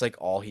him, and that's like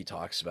all he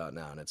talks about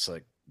now. And it's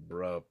like,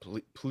 bro,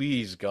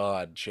 please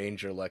God,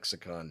 change your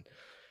lexicon.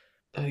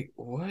 Like,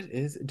 what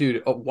is,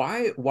 dude?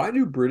 Why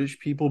do British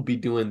people be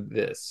doing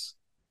this?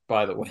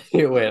 By the way,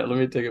 wait, let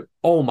me take it.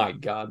 Oh my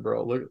God,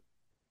 bro! Look.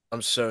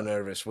 I'm so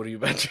nervous. What are you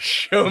about to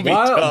show me,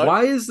 Why dog?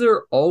 why is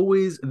there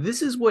always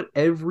this is what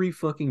every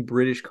fucking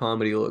British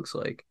comedy looks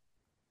like.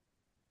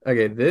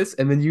 Okay, this,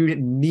 and then you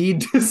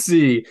need to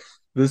see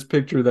this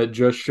picture that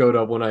just showed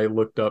up when I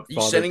looked up You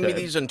Father sending me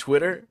Ted. these on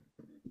Twitter?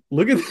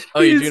 Look at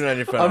Oh, you're these. doing it on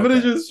your phone. I'm gonna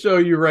Okay. just show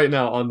you right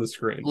now on the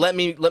screen. Let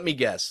me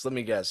guess. Let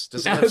me guess.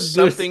 Does it have There's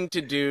something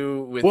to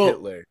do with well,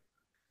 Hitler?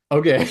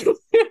 okay.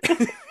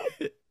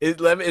 Is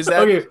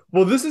that Okay,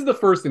 well, this is the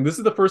first thing. This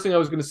is the first thing I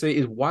was gonna say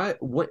is why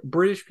what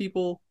British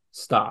people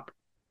stop.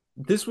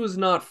 This was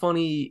not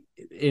funny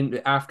in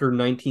after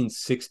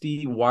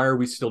 1960. Why are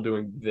we still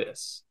doing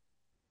this?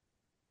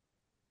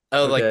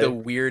 oh like the Okay.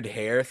 weird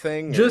hair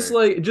thing Just or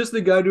like just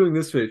the guy doing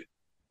this face.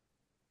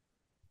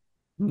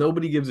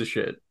 Nobody gives a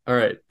shit. All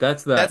right,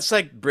 that's that. that's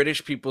like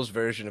British people's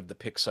version of the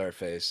Pixar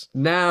face.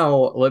 Now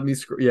let me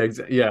scroll. Yeah,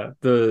 yeah.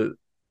 The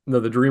no,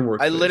 the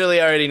DreamWorks I face.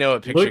 literally already know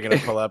what picture Look, you're gonna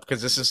pull up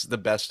because this is the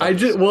best I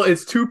just episode. well,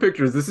 it's two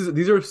pictures.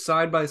 These are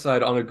side by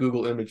side on a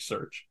Google image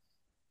search.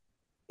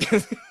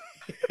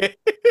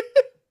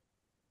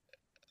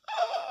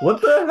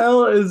 What the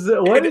hell is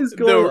it? What And is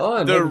going the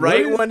on? the Like, what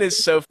right is? one is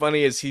so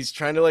funny as he's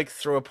trying to like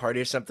throw a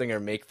party or something or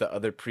make the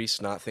other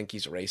priest not think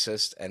he's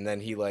racist, and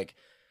then he like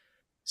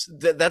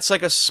that's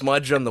like a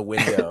smudge on the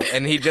window,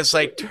 and he just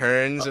like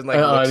turns and like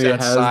And looks he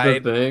has the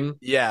outside. thing.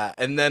 Yeah,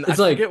 and then I It's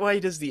like, forget why he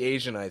does the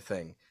Asian eye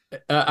thing.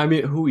 I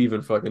mean, who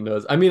even fucking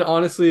knows? I mean,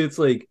 honestly, it's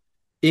like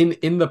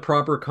in the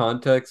proper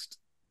context,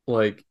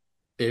 like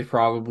it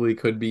probably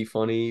could be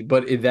funny,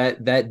 but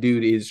that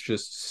dude is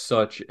just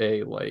such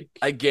a like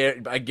I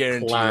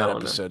guarantee you that clown.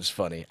 episode is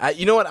funny.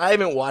 You know what? I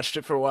haven't watched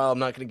it for a while. I'm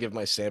not going to give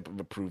my stamp of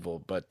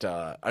approval, but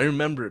I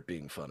remember it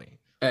being funny.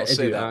 I'll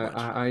say Dude, that much.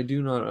 I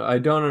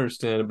don't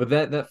understand it, but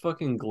that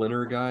fucking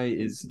Glinner guy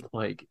is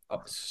like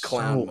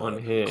Clown so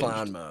mode,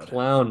 clown unhinged. mode.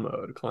 Clown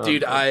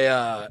Dude,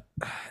 mode.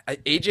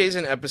 AJ's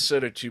an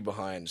episode or two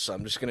behind, so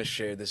I'm just gonna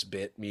share this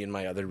bit me and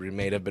my other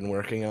roommate have been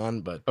working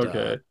on. But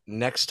Okay.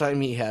 next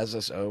time he has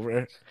us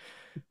over,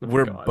 Oh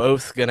we're God.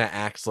 both gonna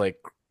act like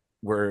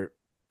we're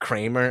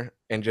Kramer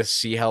and just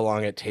see how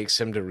long it takes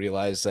him to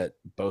realize that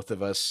both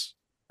of us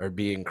are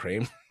being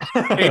Kramer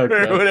or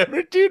Okay.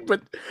 whatever, dude.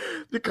 But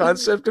the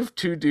concept of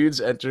two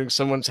dudes entering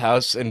someone's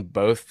house and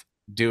both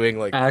doing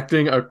like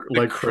Acting the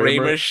like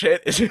Kramer Kramer,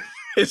 shit is it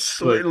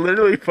like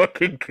literally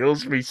fucking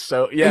kills me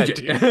so yeah, AJ,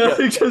 dude. Yeah.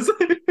 like just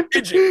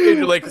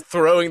You're like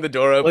throwing the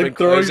door open, like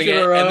throwing closing shit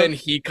it, and around. then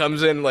he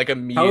comes in like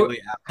How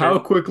immediately how after.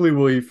 quickly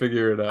will you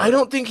figure it I out?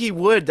 don't think he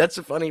would. That's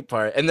the funny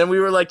part. And then we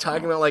were like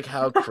talking about like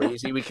how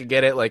crazy we could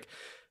get it. Like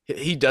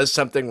he does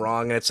something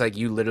wrong, and it's like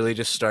you literally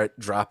just start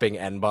dropping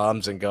n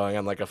bombs and going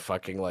on like a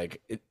fucking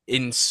like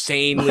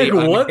insanely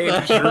Like what the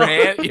unhinged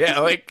rant. Yeah,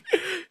 hell? like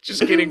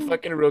just getting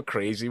fucking real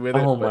crazy with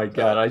Oh it. But my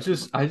God. I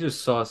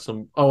just saw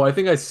some. Oh, I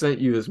think I sent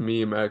you this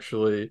meme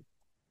actually.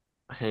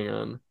 Hang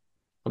on.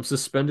 I'm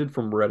suspended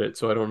from Reddit,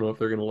 so I don't know if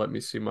they're gonna let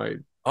me see my.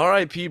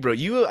 R.I.P. bro.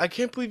 I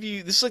can't believe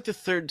you. This is like the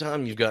third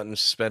time you've gotten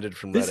suspended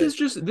from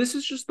Reddit. This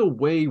is just the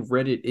way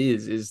Reddit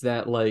is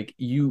that like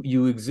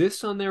you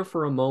exist on there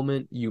for a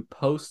moment, you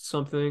post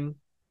something.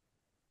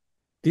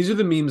 These are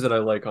the memes that I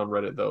like on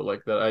Reddit though,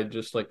 like that I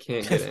just like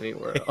can't get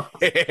anywhere else.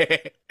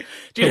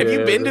 Dude, have you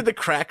been to the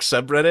crack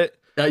subreddit?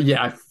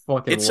 Yeah, I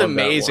fucking It's love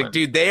that amazing, one.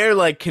 dude. They're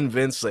like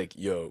convinced, like,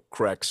 yo,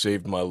 crack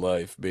saved my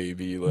life,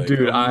 baby. Like,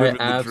 Dude, I'm I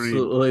living the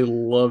dream. absolutely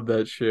love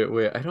that shit.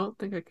 Wait, I don't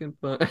think I can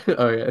find.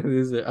 Oh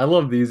yeah, I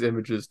love these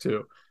images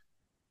too.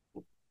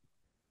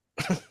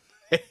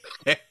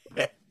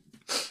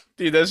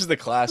 Dude, those are the Oh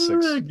my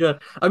classics.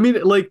 God. I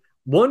mean, like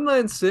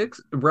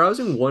 196,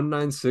 browsing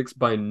 196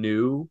 by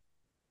new,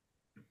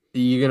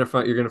 you're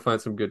gonna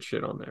find some good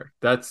shit on there.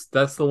 That's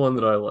the one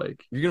that I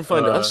like. You're gonna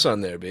find us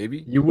on there,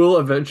 baby. You will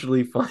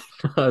eventually find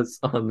us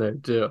on there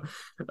too.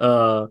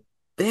 Uh,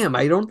 damn,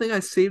 I don't think I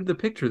saved the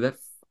picture. That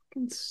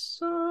fucking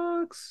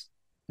sucks.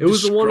 It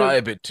was the one of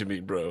Describe it to me,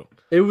 bro.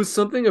 it was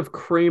something of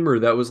Kramer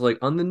that was like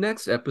on the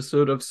next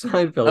episode of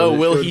Seinfeld, Oh, and it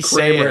will showed he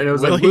say Kramer, and it? it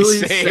was Will like, he will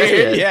he say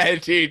say it? it? Yeah,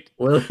 dude.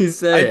 Will he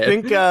I say it?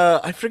 think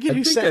I forget I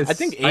who think sent. I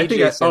think I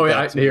think AJ oh sent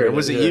yeah, that to me, here or it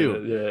was is. it Here you?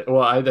 it is. Yeah.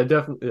 Well, I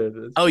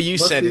definitely Oh, you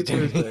must sent be it to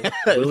me. Thursday.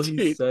 Will he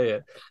Dude. say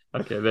it?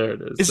 Okay, there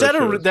it is. Is That that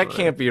shit a was that funny.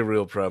 can't be a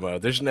real promo?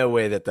 There's no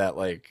way that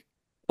like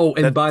Oh,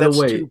 and by the that's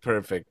way, too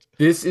perfect.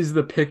 this is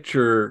the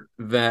picture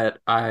that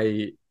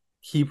I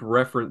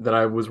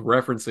was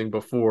referencing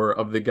before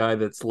of the guy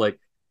that's like,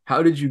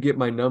 "How did you get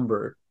my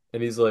number?"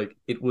 And he's like,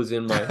 "It was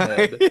in my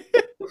head."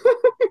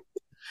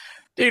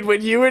 Dude,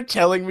 when you were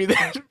telling me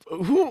that,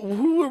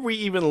 who were we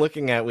even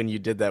looking at when you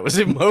did that? Was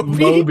it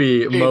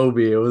Moby? Dude,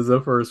 Moby. It was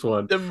the first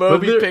one, the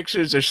but Moby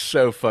pictures are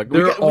so fucked.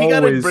 they're We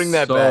gotta always bring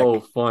that so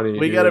back. funny,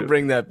 We gotta dude.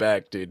 bring that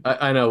back, dude.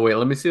 I know. Wait,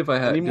 let me see if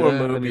I need did more I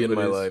have Moby in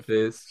my anybody's life.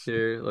 face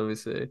here? Let me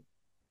see.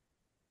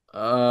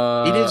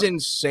 It is Uh,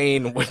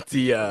 insane what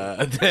the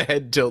the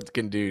head tilt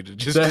can do to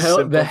just a the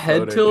simple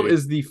head photo, tilt dude.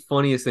 is the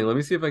funniest thing. Let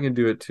me see if I can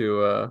do it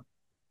to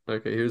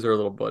okay, here's our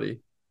little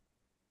buddy.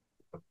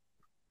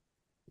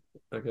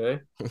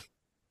 Okay.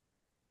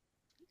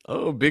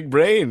 Oh, big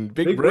brain,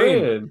 big Big brain.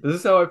 brain. This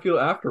is how I feel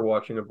after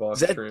watching a Is Voss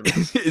that stream.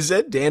 is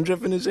that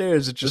dandruff in his hair? Or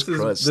is it just This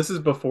crust? is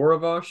before a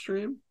Voss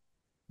stream.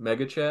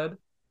 Mega Chad.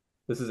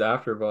 This is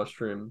after a Voss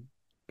stream.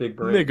 Big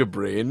brain. Mega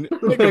brain,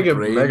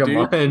 Mega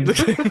dude.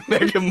 mind.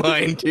 Mega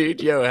mind,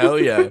 dude. Yo, hell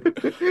yeah.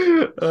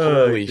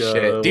 Oh Holy god, I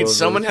shit, dude. love that.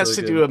 Someone It's has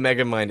so to do good. a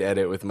Mega mind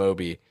edit with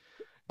Moby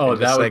Oh,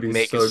 and that just would like be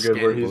make his so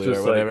good where skin he's blue or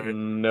just like, whatever.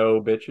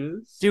 no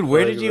bitches. Dude,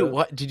 where Like did you that.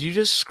 what? Did you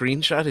just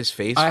screenshot his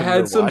face I when you were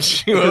had some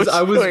watching? because What's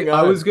going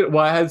I was on? gonna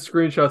well, I had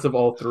screenshots of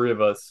all three of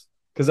us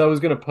because I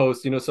was gonna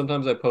post,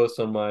 sometimes I post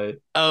on my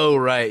Oh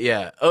right,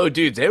 yeah. Oh,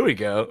 dude, there we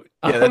go.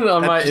 Yeah, that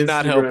on that my does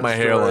not help Instagram my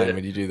hairline story.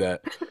 when you do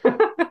that.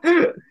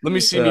 Let me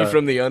see me Yeah.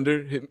 from the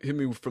under. Hit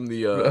me from From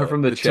the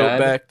the tilt Chad,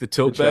 back, the the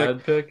tilt back.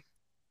 Chad pick.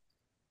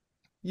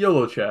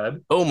 YOLO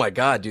Chad. Oh my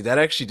God, dude, that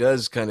actually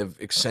does kind of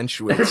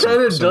accentuate It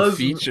kind of some does.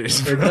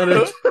 features, It kind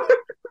of. bro.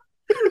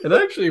 It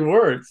actually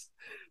works.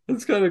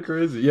 It's kind of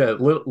crazy. Yeah,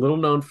 little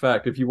known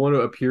fact: if you want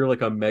to appear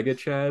like a mega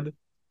Chad,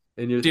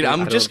 and Dude,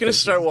 I'm I just don't gonna think this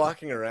start is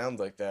walking around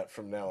like that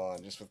from now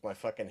on, just with my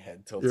fucking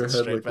head your tilted head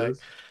straight like back. this.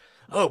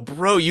 Oh,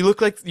 bro, you look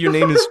like your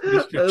name is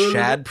Mr. That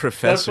Chad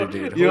Professor,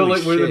 dude. Holy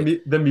like where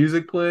shit. the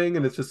music playing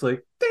and it's just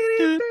like.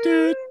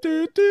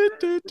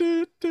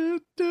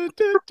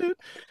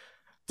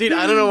 Dude,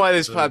 I don't know why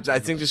this popped. I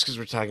think just because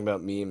we're talking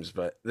about memes,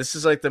 but this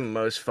is like the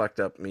most fucked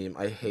up meme.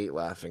 I hate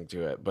laughing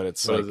to it, but What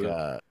is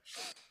it?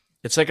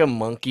 it's like a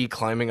monkey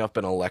climbing up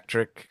an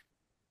electric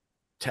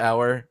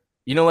tower.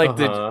 You know, like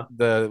Uh-huh.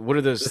 the what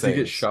are those Does he get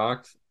things?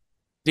 shocked?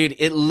 Dude,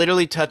 it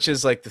literally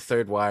touches like the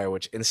third wire,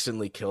 which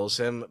instantly kills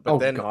him. But Oh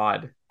then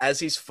God. as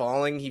he's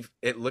falling,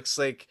 it looks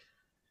like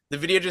the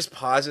video just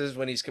pauses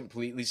when he's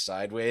completely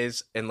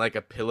sideways and like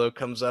a pillow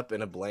comes up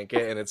in a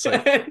blanket and it's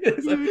like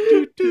It's doo,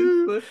 doo,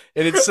 doo. like,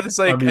 And it says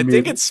I like I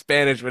think mean, it's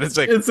Spanish, but it's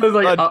like it says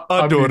like a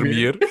Mimir.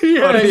 dormir. Or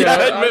Yeah,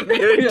 yeah, yeah,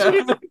 Mimir, yeah.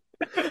 dude.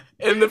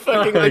 And the Oh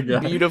fucking my like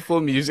God.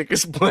 beautiful music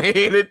is playing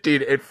it,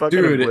 dude. It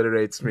fucking Dude,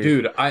 obliterates me.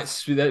 dude,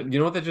 you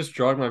know what that just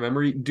jogged my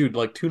memory? Dude,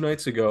 like 2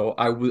 nights ago,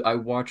 I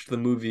watched the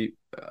movie.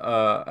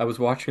 I was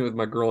watching it with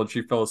my girl and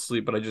she fell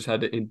asleep, but I just had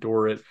to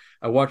endure it.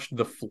 I watched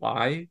The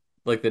Fly,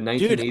 like the Dude,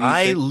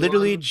 I 1986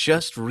 literally one.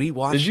 just Did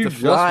rewatched you The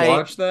just Fly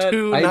watch that?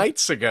 two I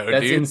nights ago,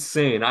 That's dude.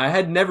 insane. I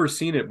had never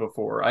seen it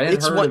before. I had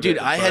It's heard what, of dude.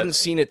 it, I but hadn't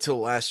seen it till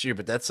last year,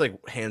 but that's like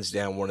hands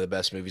down one of the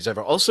best movies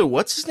ever. Also,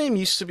 what's his name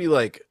used to be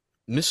like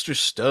Mr.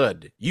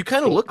 Stud. You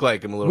kind of look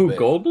like him a little who bit.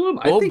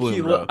 Goldblum?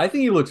 Goldblum, bro. I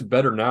think he looks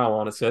better now,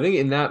 honestly. I think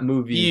in that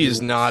movie He he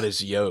is not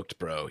looks as yoked,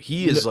 bro.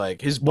 He n- is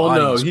like his well, body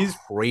no, is he's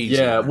crazy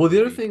in yeah. that Well, the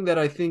other movie. thing that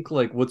I think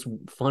like what's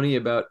funny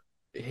about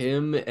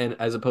him and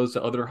as opposed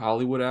to other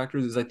Hollywood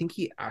actors is I think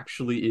he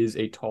actually is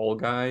a tall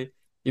guy.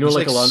 He's Like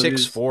like a lot of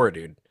 6'4",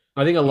 these dude.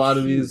 I think a He's lot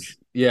of huge. these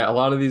yeah, a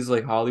lot of these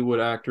like Hollywood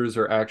actors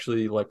are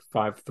actually like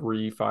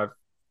 5'3",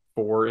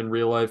 5'4" in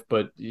real life,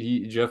 but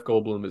Jeff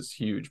Goldblum is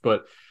huge,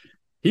 but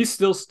he's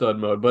still stud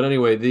mode. But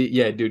anyway, the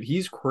yeah, dude,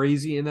 he's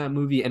crazy in that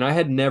movie, and I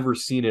had never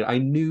seen it. I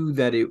knew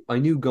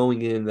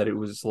going in that it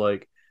was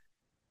like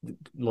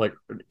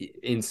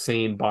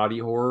insane body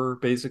horror,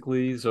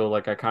 basically. So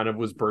like I kind of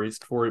was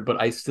braced for it,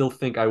 but I still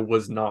think I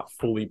was not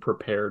fully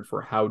prepared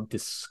for how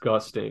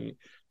disgusting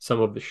some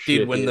of the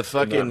Dude, shit when the is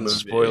in that fucking movie.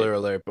 spoiler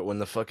alert, but when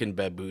the fucking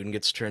baboon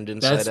gets turned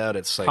inside That's out,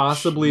 it's like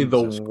possibly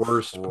the Jesus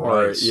worst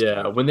part. Christ,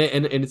 Yeah, dude. when they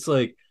and it's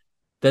like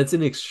that's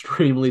an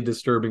extremely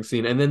disturbing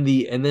scene. And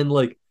then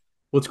like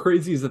what's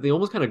crazy is that they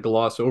almost kind of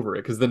gloss over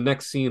it because the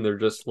next scene they're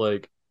just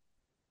like,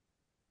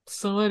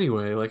 so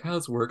anyway, like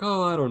how's work?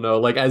 Oh, I don't know.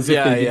 Like as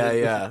if they Yeah, didn't yeah,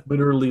 just yeah.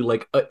 literally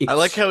like I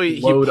like how he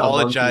explode a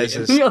monkey in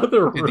apologizes the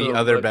other to the room.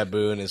 other Like,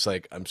 baboon. Is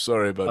like, I'm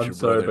sorry about I'm your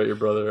sorry brother. about your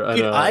brother. I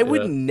Dude, know. I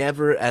would Yeah.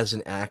 never, as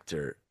an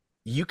actor,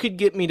 you could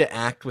get me to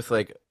act with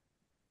like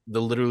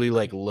the literally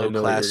like I low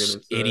know what you're class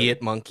gonna say.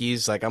 idiot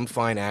monkeys. Like I'm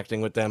fine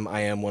acting with them.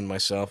 I am one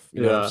myself.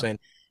 You know what I'm Yeah. saying?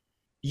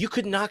 You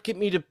could not get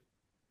me to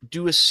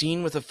do a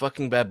scene with a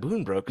fucking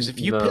baboon, bro. Because if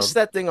you piss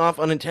No. that thing off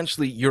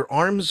unintentionally, your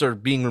arms are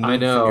being I removed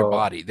from your know.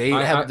 body. They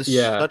have this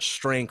Yeah. such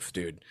strength,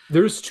 dude.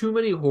 There's too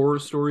many horror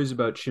stories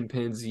about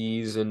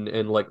chimpanzees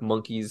and like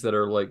monkeys that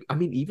are like I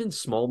mean even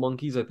small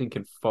monkeys I think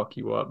can fuck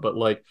you up but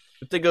like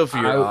If they go for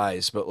your I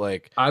eyes, but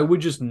like, I would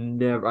just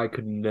never I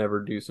could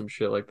never do some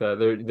shit like that.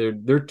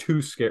 They're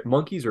too scared.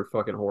 Monkeys are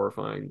fucking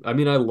horrifying. I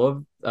mean I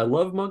love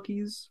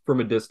monkeys from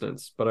a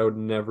distance, but I would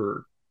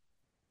never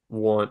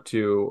want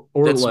to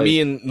or that's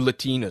me like and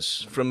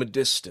Latinas from a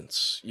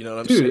distance. You know what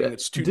I'm saying? dude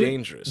It's too did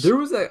dangerous. there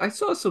was that I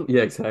saw some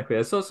yeah exactly.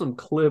 I saw some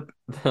clip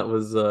that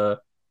was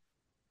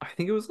I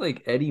think it was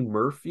like Eddie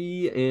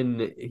Murphy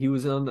and he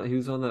was on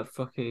that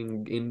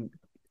fucking in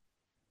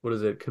what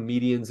is it?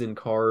 Comedians in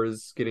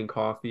cars getting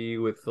coffee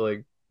with like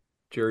Is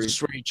Jerry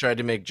this where you tried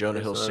to make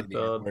Jonah Jerry Hill say the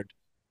Seinfeld. N-word?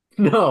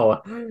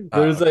 No, Oh,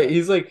 there's okay.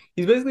 he's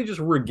basically just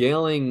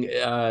regaling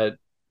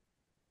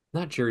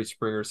not Jerry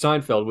Springer,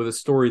 Seinfeld with a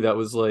story that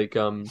was like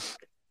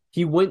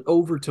he went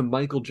over to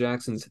Michael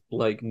Jackson's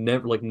like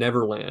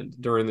Neverland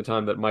during the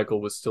time that Michael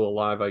was still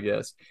alive, I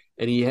guess.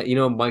 And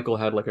Michael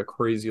had like a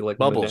crazy like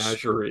Bubbles.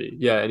 menagerie.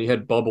 Yeah, and he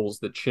had Bubbles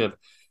the chimp.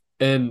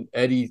 And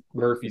Eddie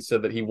Murphy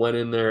said that he went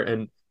in there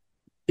and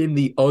in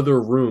the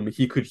other room,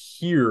 he could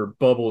hear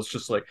Bubbles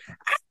just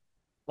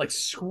like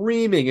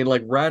screaming and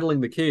like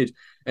rattling the cage.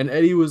 And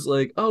Eddie was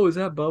like, "Oh, is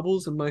that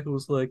Bubbles?" And Michael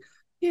was like,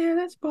 "Yeah,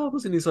 that's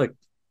Bubbles." And he's like,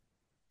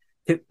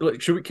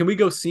 Can we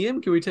go see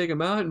him? Can we take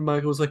him out?" And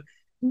Michael was like,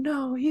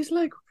 "No, he's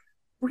like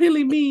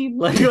really mean."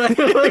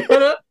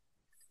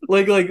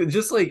 Like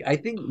just like I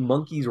think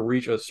monkeys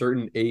reach a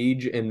certain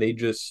age and they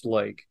just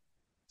like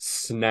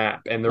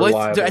snap and they're Well,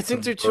 I liable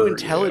think to they're too murder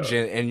you.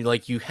 intelligent, and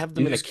like you have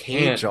them You in a just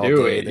cage can't all do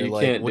day. it. They're You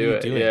like, can't "What are do you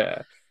it. doing?"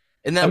 Yeah.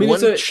 And I that mean,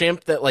 it's one a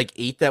chimp that like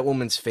ate that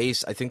woman's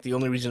face, I think the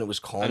only reason it was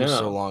I calm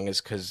so know. long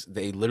is because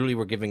they literally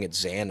were giving it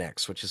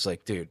Xanax, which is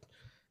like, dude,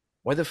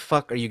 why the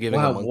fuck are you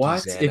giving a Wow, monkey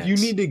what? If you Xanax?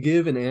 need to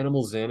give an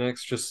animal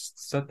Xanax,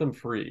 just set them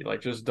free. Like,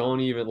 just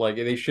don't even like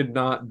they should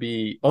not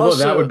be. Although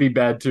that would Also, be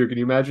bad too. Can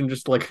you imagine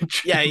just like a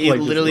yeah, chimp he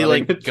like just literally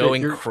letting a like chick?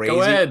 going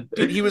Go crazy. ahead.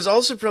 Dude, he was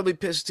also probably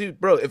pissed too.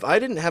 Bro, if I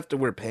didn't have to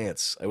wear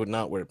pants, I would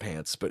not wear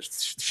pants. But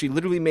she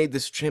literally made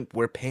this chimp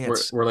wear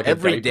pants We're like a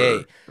every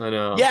day. diaper. I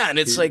know. Yeah, and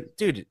it's like,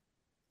 dude,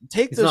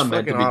 take He's those not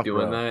meant fucking to be off,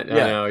 doing bro. that. I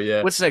Yeah. know.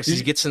 Yeah. What's next? He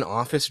Did gets an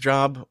office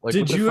job. Like, what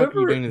did the you fuck are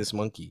you ever doing to this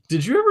monkey?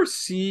 did you ever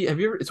see? Have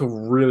you ever? It's a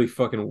really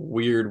fucking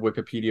weird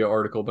Wikipedia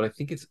article, but I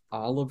think it's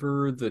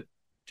Oliver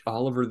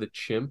the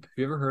chimp. Have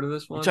you ever heard of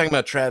this You one? talking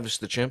about Travis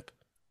the chimp?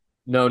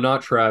 No,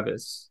 not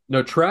Travis.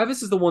 No,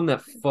 Travis is the one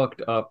that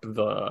fucked up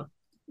the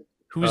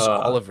Who's uh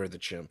Oliver the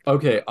chimp?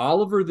 okay,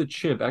 Oliver the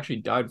chimp actually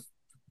died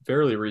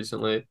fairly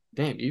recently.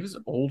 Damn, he was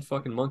an old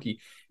fucking monkey.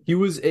 He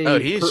was Oh, a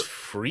he's per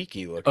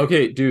freaky looking.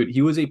 Okay, dude,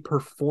 he was a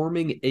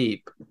performing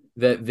ape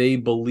that they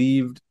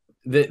believed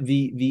that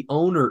the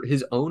owner,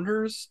 his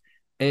owners,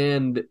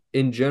 and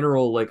in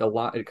general, like a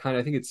lot, it kind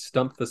of, I think it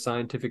stumped the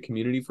scientific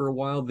community for a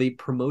while. They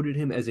promoted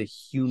him as a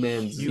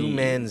humanzee,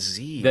 Human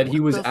Z.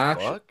 What the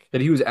fuck?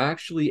 that he was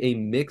actually a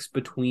mix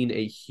between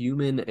a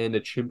human and a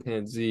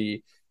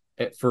chimpanzee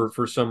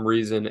for some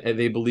reason, and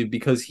they believe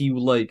because he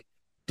like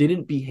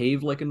didn't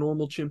behave like a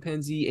normal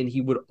chimpanzee and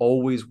he would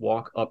always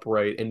walk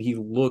upright and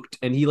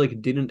he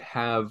like didn't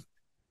have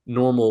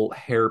normal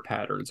hair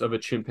patterns of a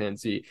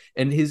chimpanzee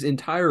and his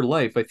entire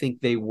life I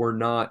think they were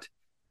not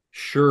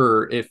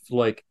sure if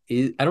I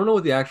don't know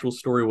what the actual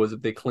story was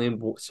if they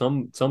claimed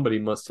somebody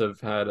must have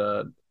had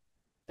a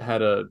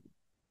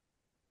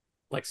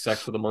like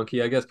sex with a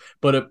monkey I guess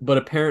but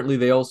apparently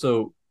they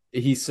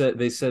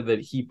said that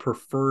he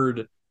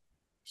preferred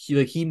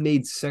he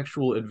made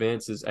sexual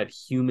advances at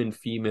human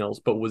females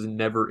but was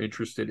never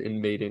interested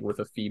in mating with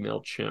a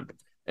female chimp.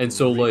 And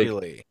so like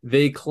Really?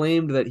 they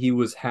claimed that he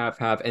was half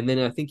half and then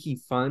I think he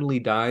finally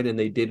died and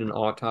they did an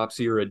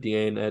autopsy or a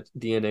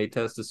DNA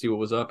test to see what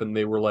was up and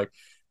they were like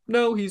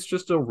no, he's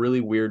just a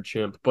really weird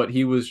chimp. But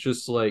he was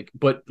just like,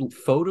 but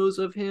photos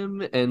of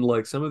him and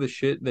like some of the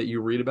shit that you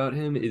read about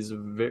him is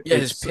Yeah,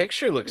 his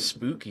picture looks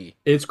spooky.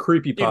 it's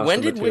Dude,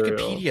 when creepypasta did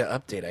material. Wikipedia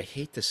update? I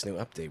hate this new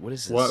update. What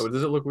is What this?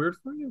 does it look weird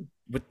for you?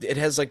 But it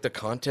has like the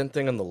content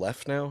thing on the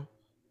left now.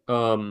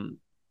 Um,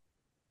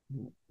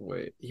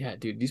 Wait, yeah,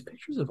 dude, these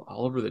pictures of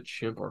Oliver the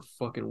chimp are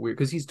fucking weird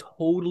because he's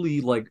totally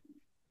like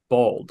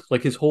bald.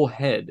 Like his whole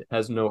head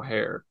has no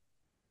hair.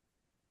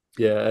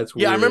 Yeah, that's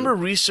Yeah, I remember weird.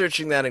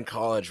 researching that in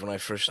college when I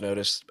first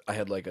noticed I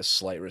had like a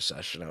slight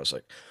recession. I was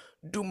like,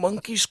 "Do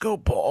monkeys go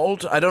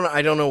bald?" I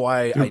don't know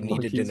why I Dude,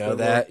 needed to monkeys know go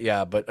bald. that.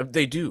 Yeah, but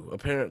they do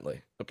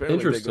apparently.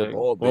 Apparently they go Interesting.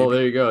 bald, Well, baby.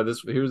 there you go.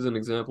 This here's an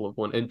example of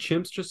one. And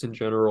chimps just in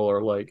general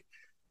are like,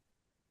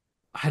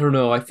 I don't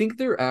know. I think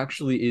there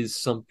actually is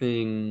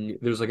something,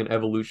 there's like an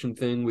evolution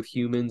thing with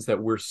humans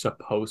that we're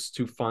supposed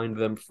to find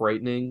them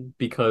frightening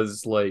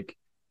because like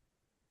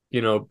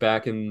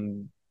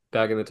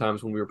back in the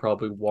times when we were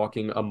probably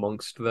walking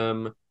amongst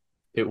them,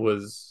 it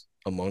was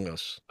Among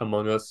Us.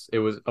 among us. It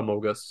was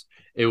among us.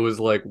 It was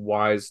like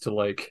wise to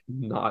like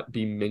not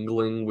be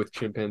mingling with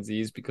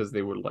chimpanzees because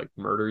they would like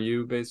murder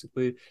you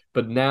basically.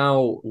 But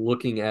now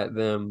looking at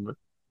them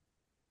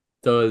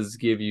does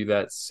give you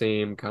that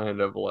same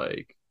kind of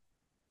like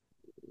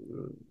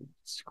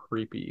it's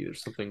creepy.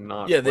 There's something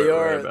not Yeah, quite they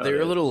right are. about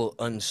They're a it. little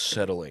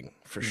unsettling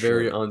for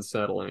Very sure.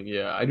 unsettling.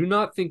 Yeah. I do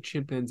not think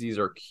chimpanzees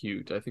are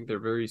cute. I think they're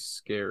very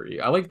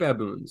scary. I like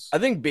baboons. I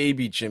think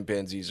baby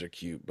chimpanzees are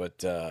cute,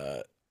 but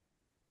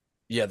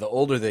yeah, the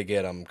older they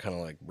get, I'm kind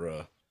of like,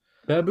 bruh,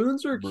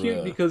 Baboons are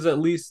cute bruh. because at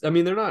least, I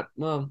mean, they're not,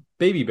 well,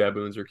 baby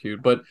baboons are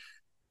cute, but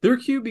they're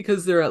cute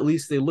because they're at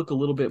least, they look a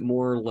little bit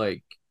more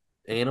like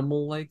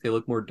animal like. They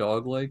look more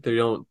dog like.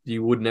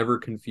 You would never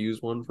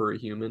confuse one for a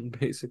human,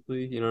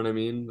 basically. You know what I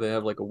mean? They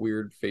have like a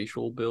weird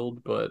facial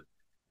build, but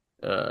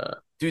uh,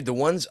 Dude, the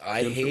ones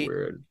I chimps are hate,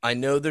 weird. I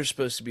know they're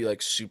supposed to be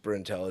like super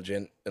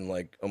intelligent and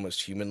like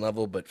almost human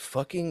level, but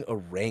fucking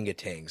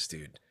orangutans,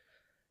 dude.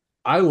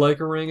 I like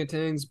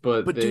orangutans,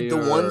 but But dude, they the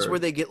ones where are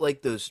they get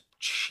like those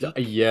cheek,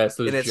 yes,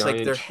 those and it's like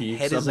giant their cheeks.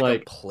 head I'm is like a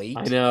like,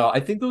 I plate. know. I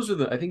think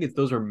it's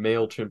those are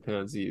male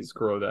chimpanzees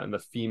grow that, and the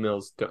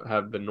females don't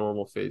have the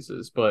normal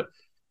faces. But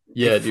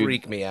They yeah, dude,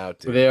 freak me out,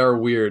 they dude. are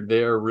weird.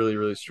 They are really,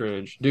 really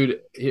strange,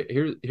 dude.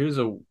 Here's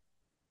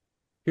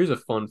a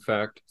fun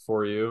fact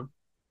for you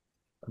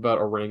about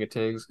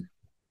orangutans.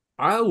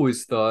 I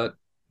always thought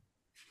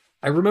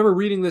I remember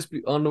reading this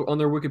on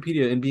their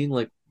Wikipedia and being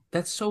like,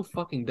 That's so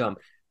fucking dumb.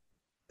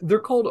 They're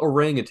called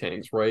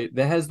orangutans, right?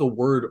 That has the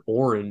word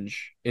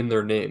orange in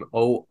their name,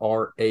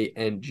 Orang,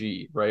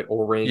 right? Yeah.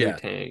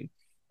 Orangutan.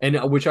 And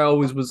which I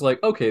always was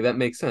like, okay, that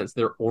makes sense.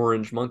 They're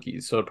orange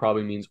monkeys, so it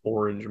probably means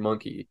orange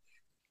monkey.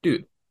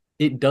 Dude,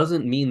 it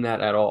doesn't mean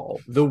that at all.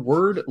 The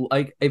word,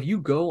 like, if you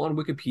go on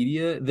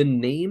Wikipedia, the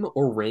name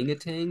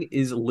orangutan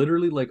is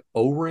literally like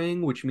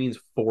orang, which means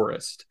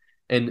forest,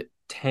 and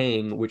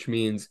tang, which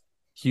means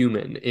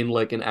human in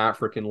like an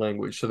African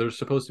language. So they're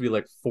supposed to be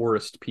like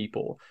forest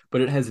people, but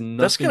it has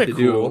That's nothing kind of to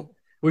do, cool.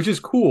 which is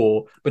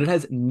cool, but it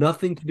has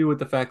nothing to do with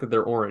the fact that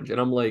they're orange. And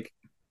I'm like,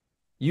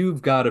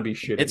 you've got to be It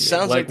shitting me.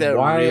 sounds Like, like that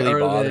why really are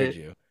bothered they?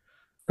 you.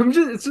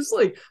 It's just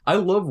like I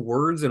love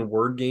words and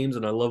word games,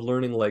 and I love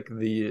learning like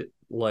the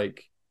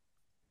like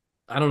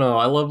I don't know.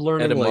 I love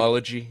learning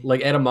Etymology.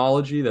 like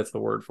etymology. That's the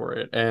word for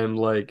it. And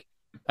like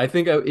I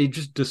think it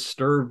just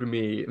disturbed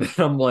me that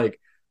I'm like,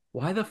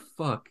 why the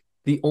fuck?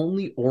 The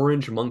only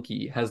orange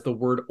monkey has the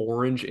word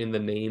orange in the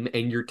name,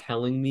 and you're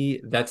telling me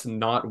that's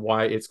not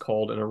why it's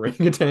called an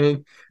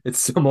orangutan? It's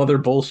some other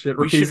bullshit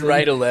We should reason.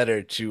 write a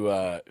letter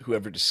to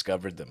whoever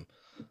discovered them.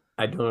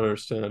 I don't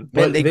understand. Man,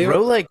 But they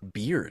grow like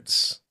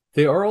beards.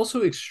 they are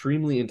also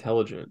extremely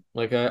intelligent.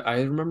 Like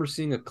I remember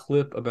seeing a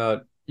clip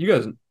about you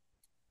guys.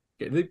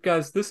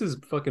 Guys, this is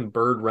fucking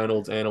Bird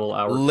Reynolds Animal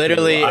Hour 2.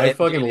 Literally, I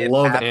fucking dude, it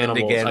love happened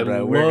animals. I again,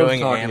 bro. We're love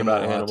going talking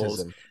about animal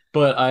animals. autism.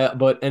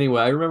 But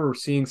anyway, I remember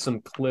seeing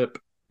some clip.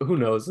 Who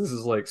knows? This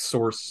is like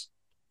source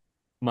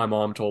my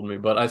mom told me,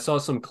 but I saw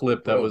some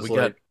clip that Bro, was we got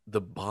like,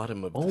 the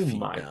bottom of the oh feet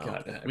my now.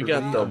 God, We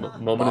got everybody, the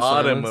moment of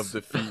bottom of silence.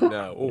 the feet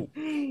now. Oh,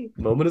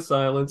 Moment of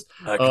silence.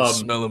 I can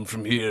smell them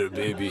from here,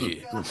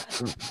 baby.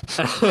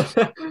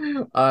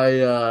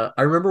 I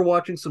remember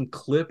watching some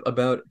clip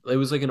about it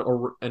was like an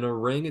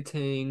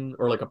orangutan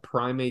or like a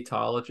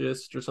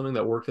primatologist or something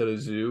that worked at a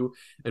zoo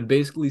and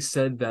basically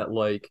said that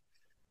like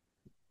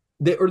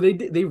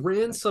they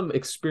ran some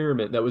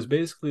experiment that was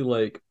basically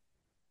like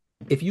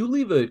if you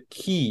leave a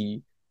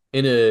key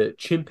in a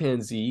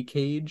chimpanzee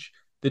cage,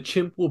 the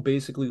chimp will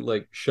basically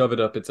like shove it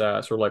up its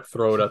ass or like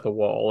throw it at the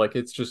wall. Like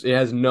it's just it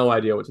has no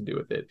idea what to do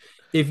with it.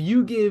 If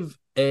you give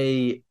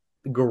a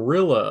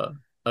gorilla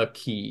a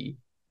key,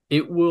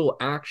 it will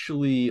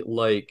actually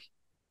like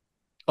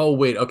oh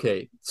wait,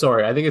 okay.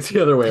 Sorry, I think it's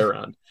the other way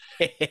around.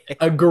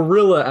 A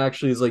gorilla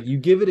actually is like you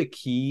give it a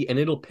key and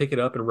it'll pick it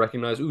up and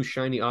recognize, ooh,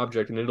 shiny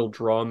object, and it'll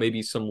draw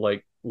maybe some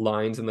like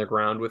lines in the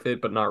ground with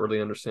it, but not really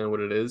understand what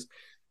it is.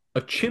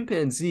 A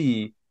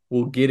chimpanzee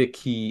will get a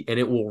key and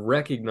it will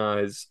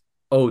recognize,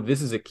 oh,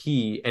 this is a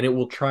key, and it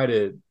will try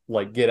to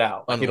like get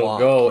out. Like it'll Unlock,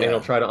 go and it'll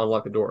yeah. try to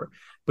unlock the door.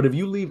 But if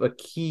you leave a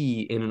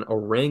key in an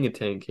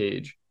orangutan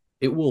cage,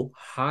 it will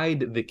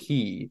hide the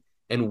key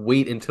and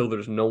wait until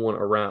there's no one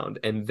around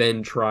and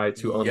then try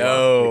to unlock the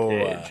Yo,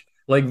 cage.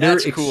 Like they're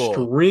that's cool.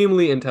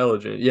 extremely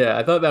intelligent. Yeah,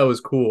 I thought that was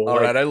cool. All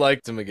Like right, I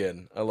liked him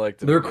again. I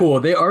liked him they're again. cool.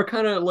 They are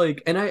kind of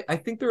like, and I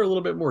think they're a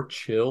little bit more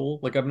chill.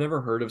 Like I've never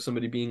heard of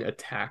somebody being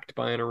attacked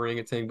by an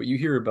orangutan, but you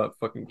hear about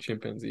fucking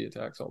chimpanzee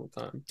attacks all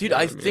the time. Dude, You know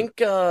I what I mean?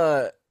 think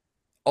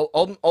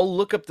I'll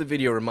look up the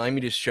video. Remind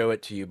me to show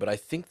it to you. But I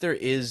think there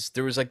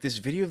was like this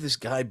video of this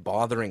guy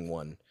bothering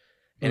one,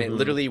 and it Hmm.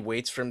 literally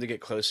waits for him to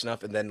get close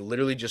enough, and then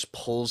literally just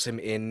pulls him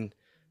in,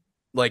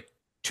 like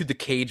to the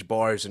cage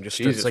bars, and just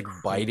starts Jesus like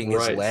biting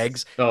his Christ.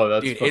 legs. Oh,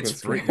 that's Dude, fucking dude,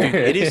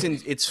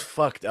 scary. it's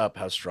fucked up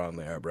how strong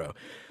they are, bro.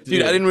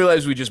 Dude, I Dude, didn't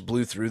realize we just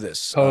blew through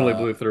this. totally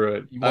blew through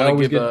it. You I want to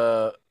always give get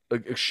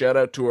a shout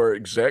out to our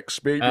execs,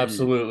 baby?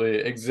 absolutely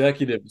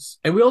executives.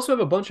 And we also have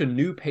a bunch of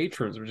new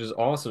patrons, which is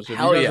awesome. So if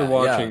you Hell guys are yeah, yeah.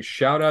 watching,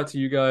 shout out to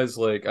you guys.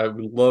 Like I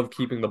would love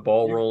keeping the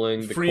ball You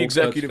rolling. The free Cold Cuts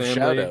executive shout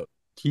family out.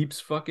 keeps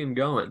fucking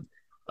going.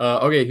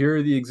 Okay, here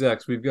are the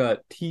execs. We've got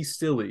T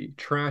Stilly,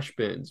 Trash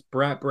Bins,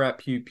 Brat Brat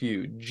Pew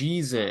Pew,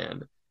 G-Zan,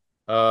 Snake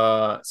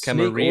Oiler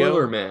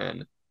Camarillo,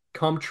 Man,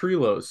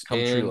 Comtrilos,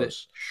 and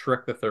Comtrilos.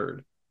 Shrek the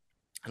Third.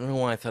 I don't know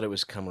why I thought it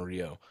was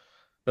Camarillo.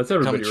 That's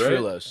everybody, right?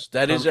 Comtrilos.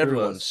 That is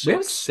everyone. Comtrilos. We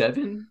have 6.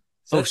 seven?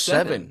 Is Oh, that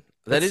seven? 7.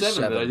 That That's is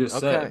seven that I 7. just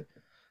Okay. said.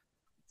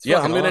 It's Yeah,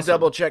 fucking I'm gonna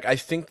double awesome. check. I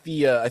think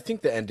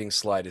the ending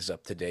slide is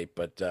up to date,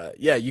 but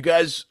yeah, you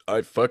guys,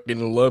 I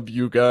fucking love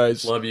you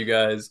guys. Love you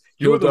guys.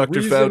 Go, You're the Dr.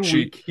 reason we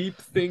Fauci. keep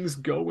things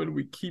going.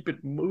 We keep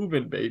it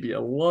moving, baby. I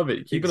love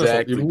it. Keeping us, you're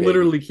Exactly, baby.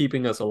 literally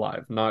keeping us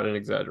alive, not an And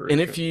if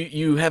exaggeration.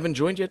 you haven't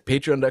joined yet,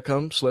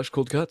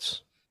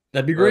 patreon.com/coldcuts.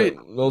 That'd be great.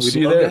 I'll We'd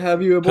see you love to there.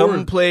 have you Come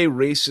aboard. play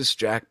racist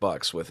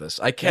Jackbox with us.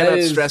 I That cannot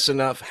is stress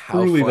enough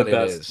how truly the fun it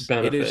best is. It is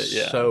benefit.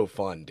 Yeah. so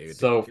fun, dude.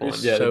 So It is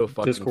fun. Yeah, so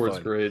fucking Discord's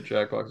fun. great.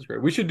 Jackbox is great.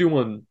 We should do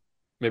one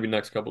maybe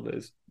next couple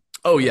days.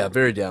 Oh yeah,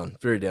 very down,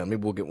 very down.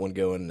 Maybe we'll get one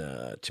going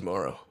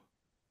tomorrow.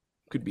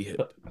 Could be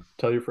hip.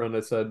 Tell your friend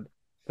I said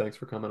thanks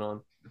for coming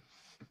on.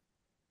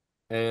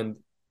 And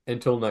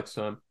until next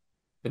time,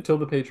 until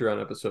the Patreon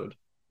episode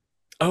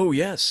Oh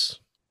yes.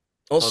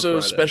 on Also,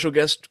 Friday. special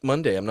guest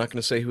Monday. I'm not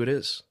going to say who it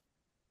is.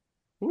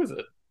 Who is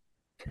it?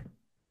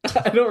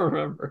 I don't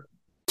remember.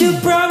 You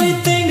probably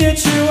think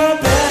that you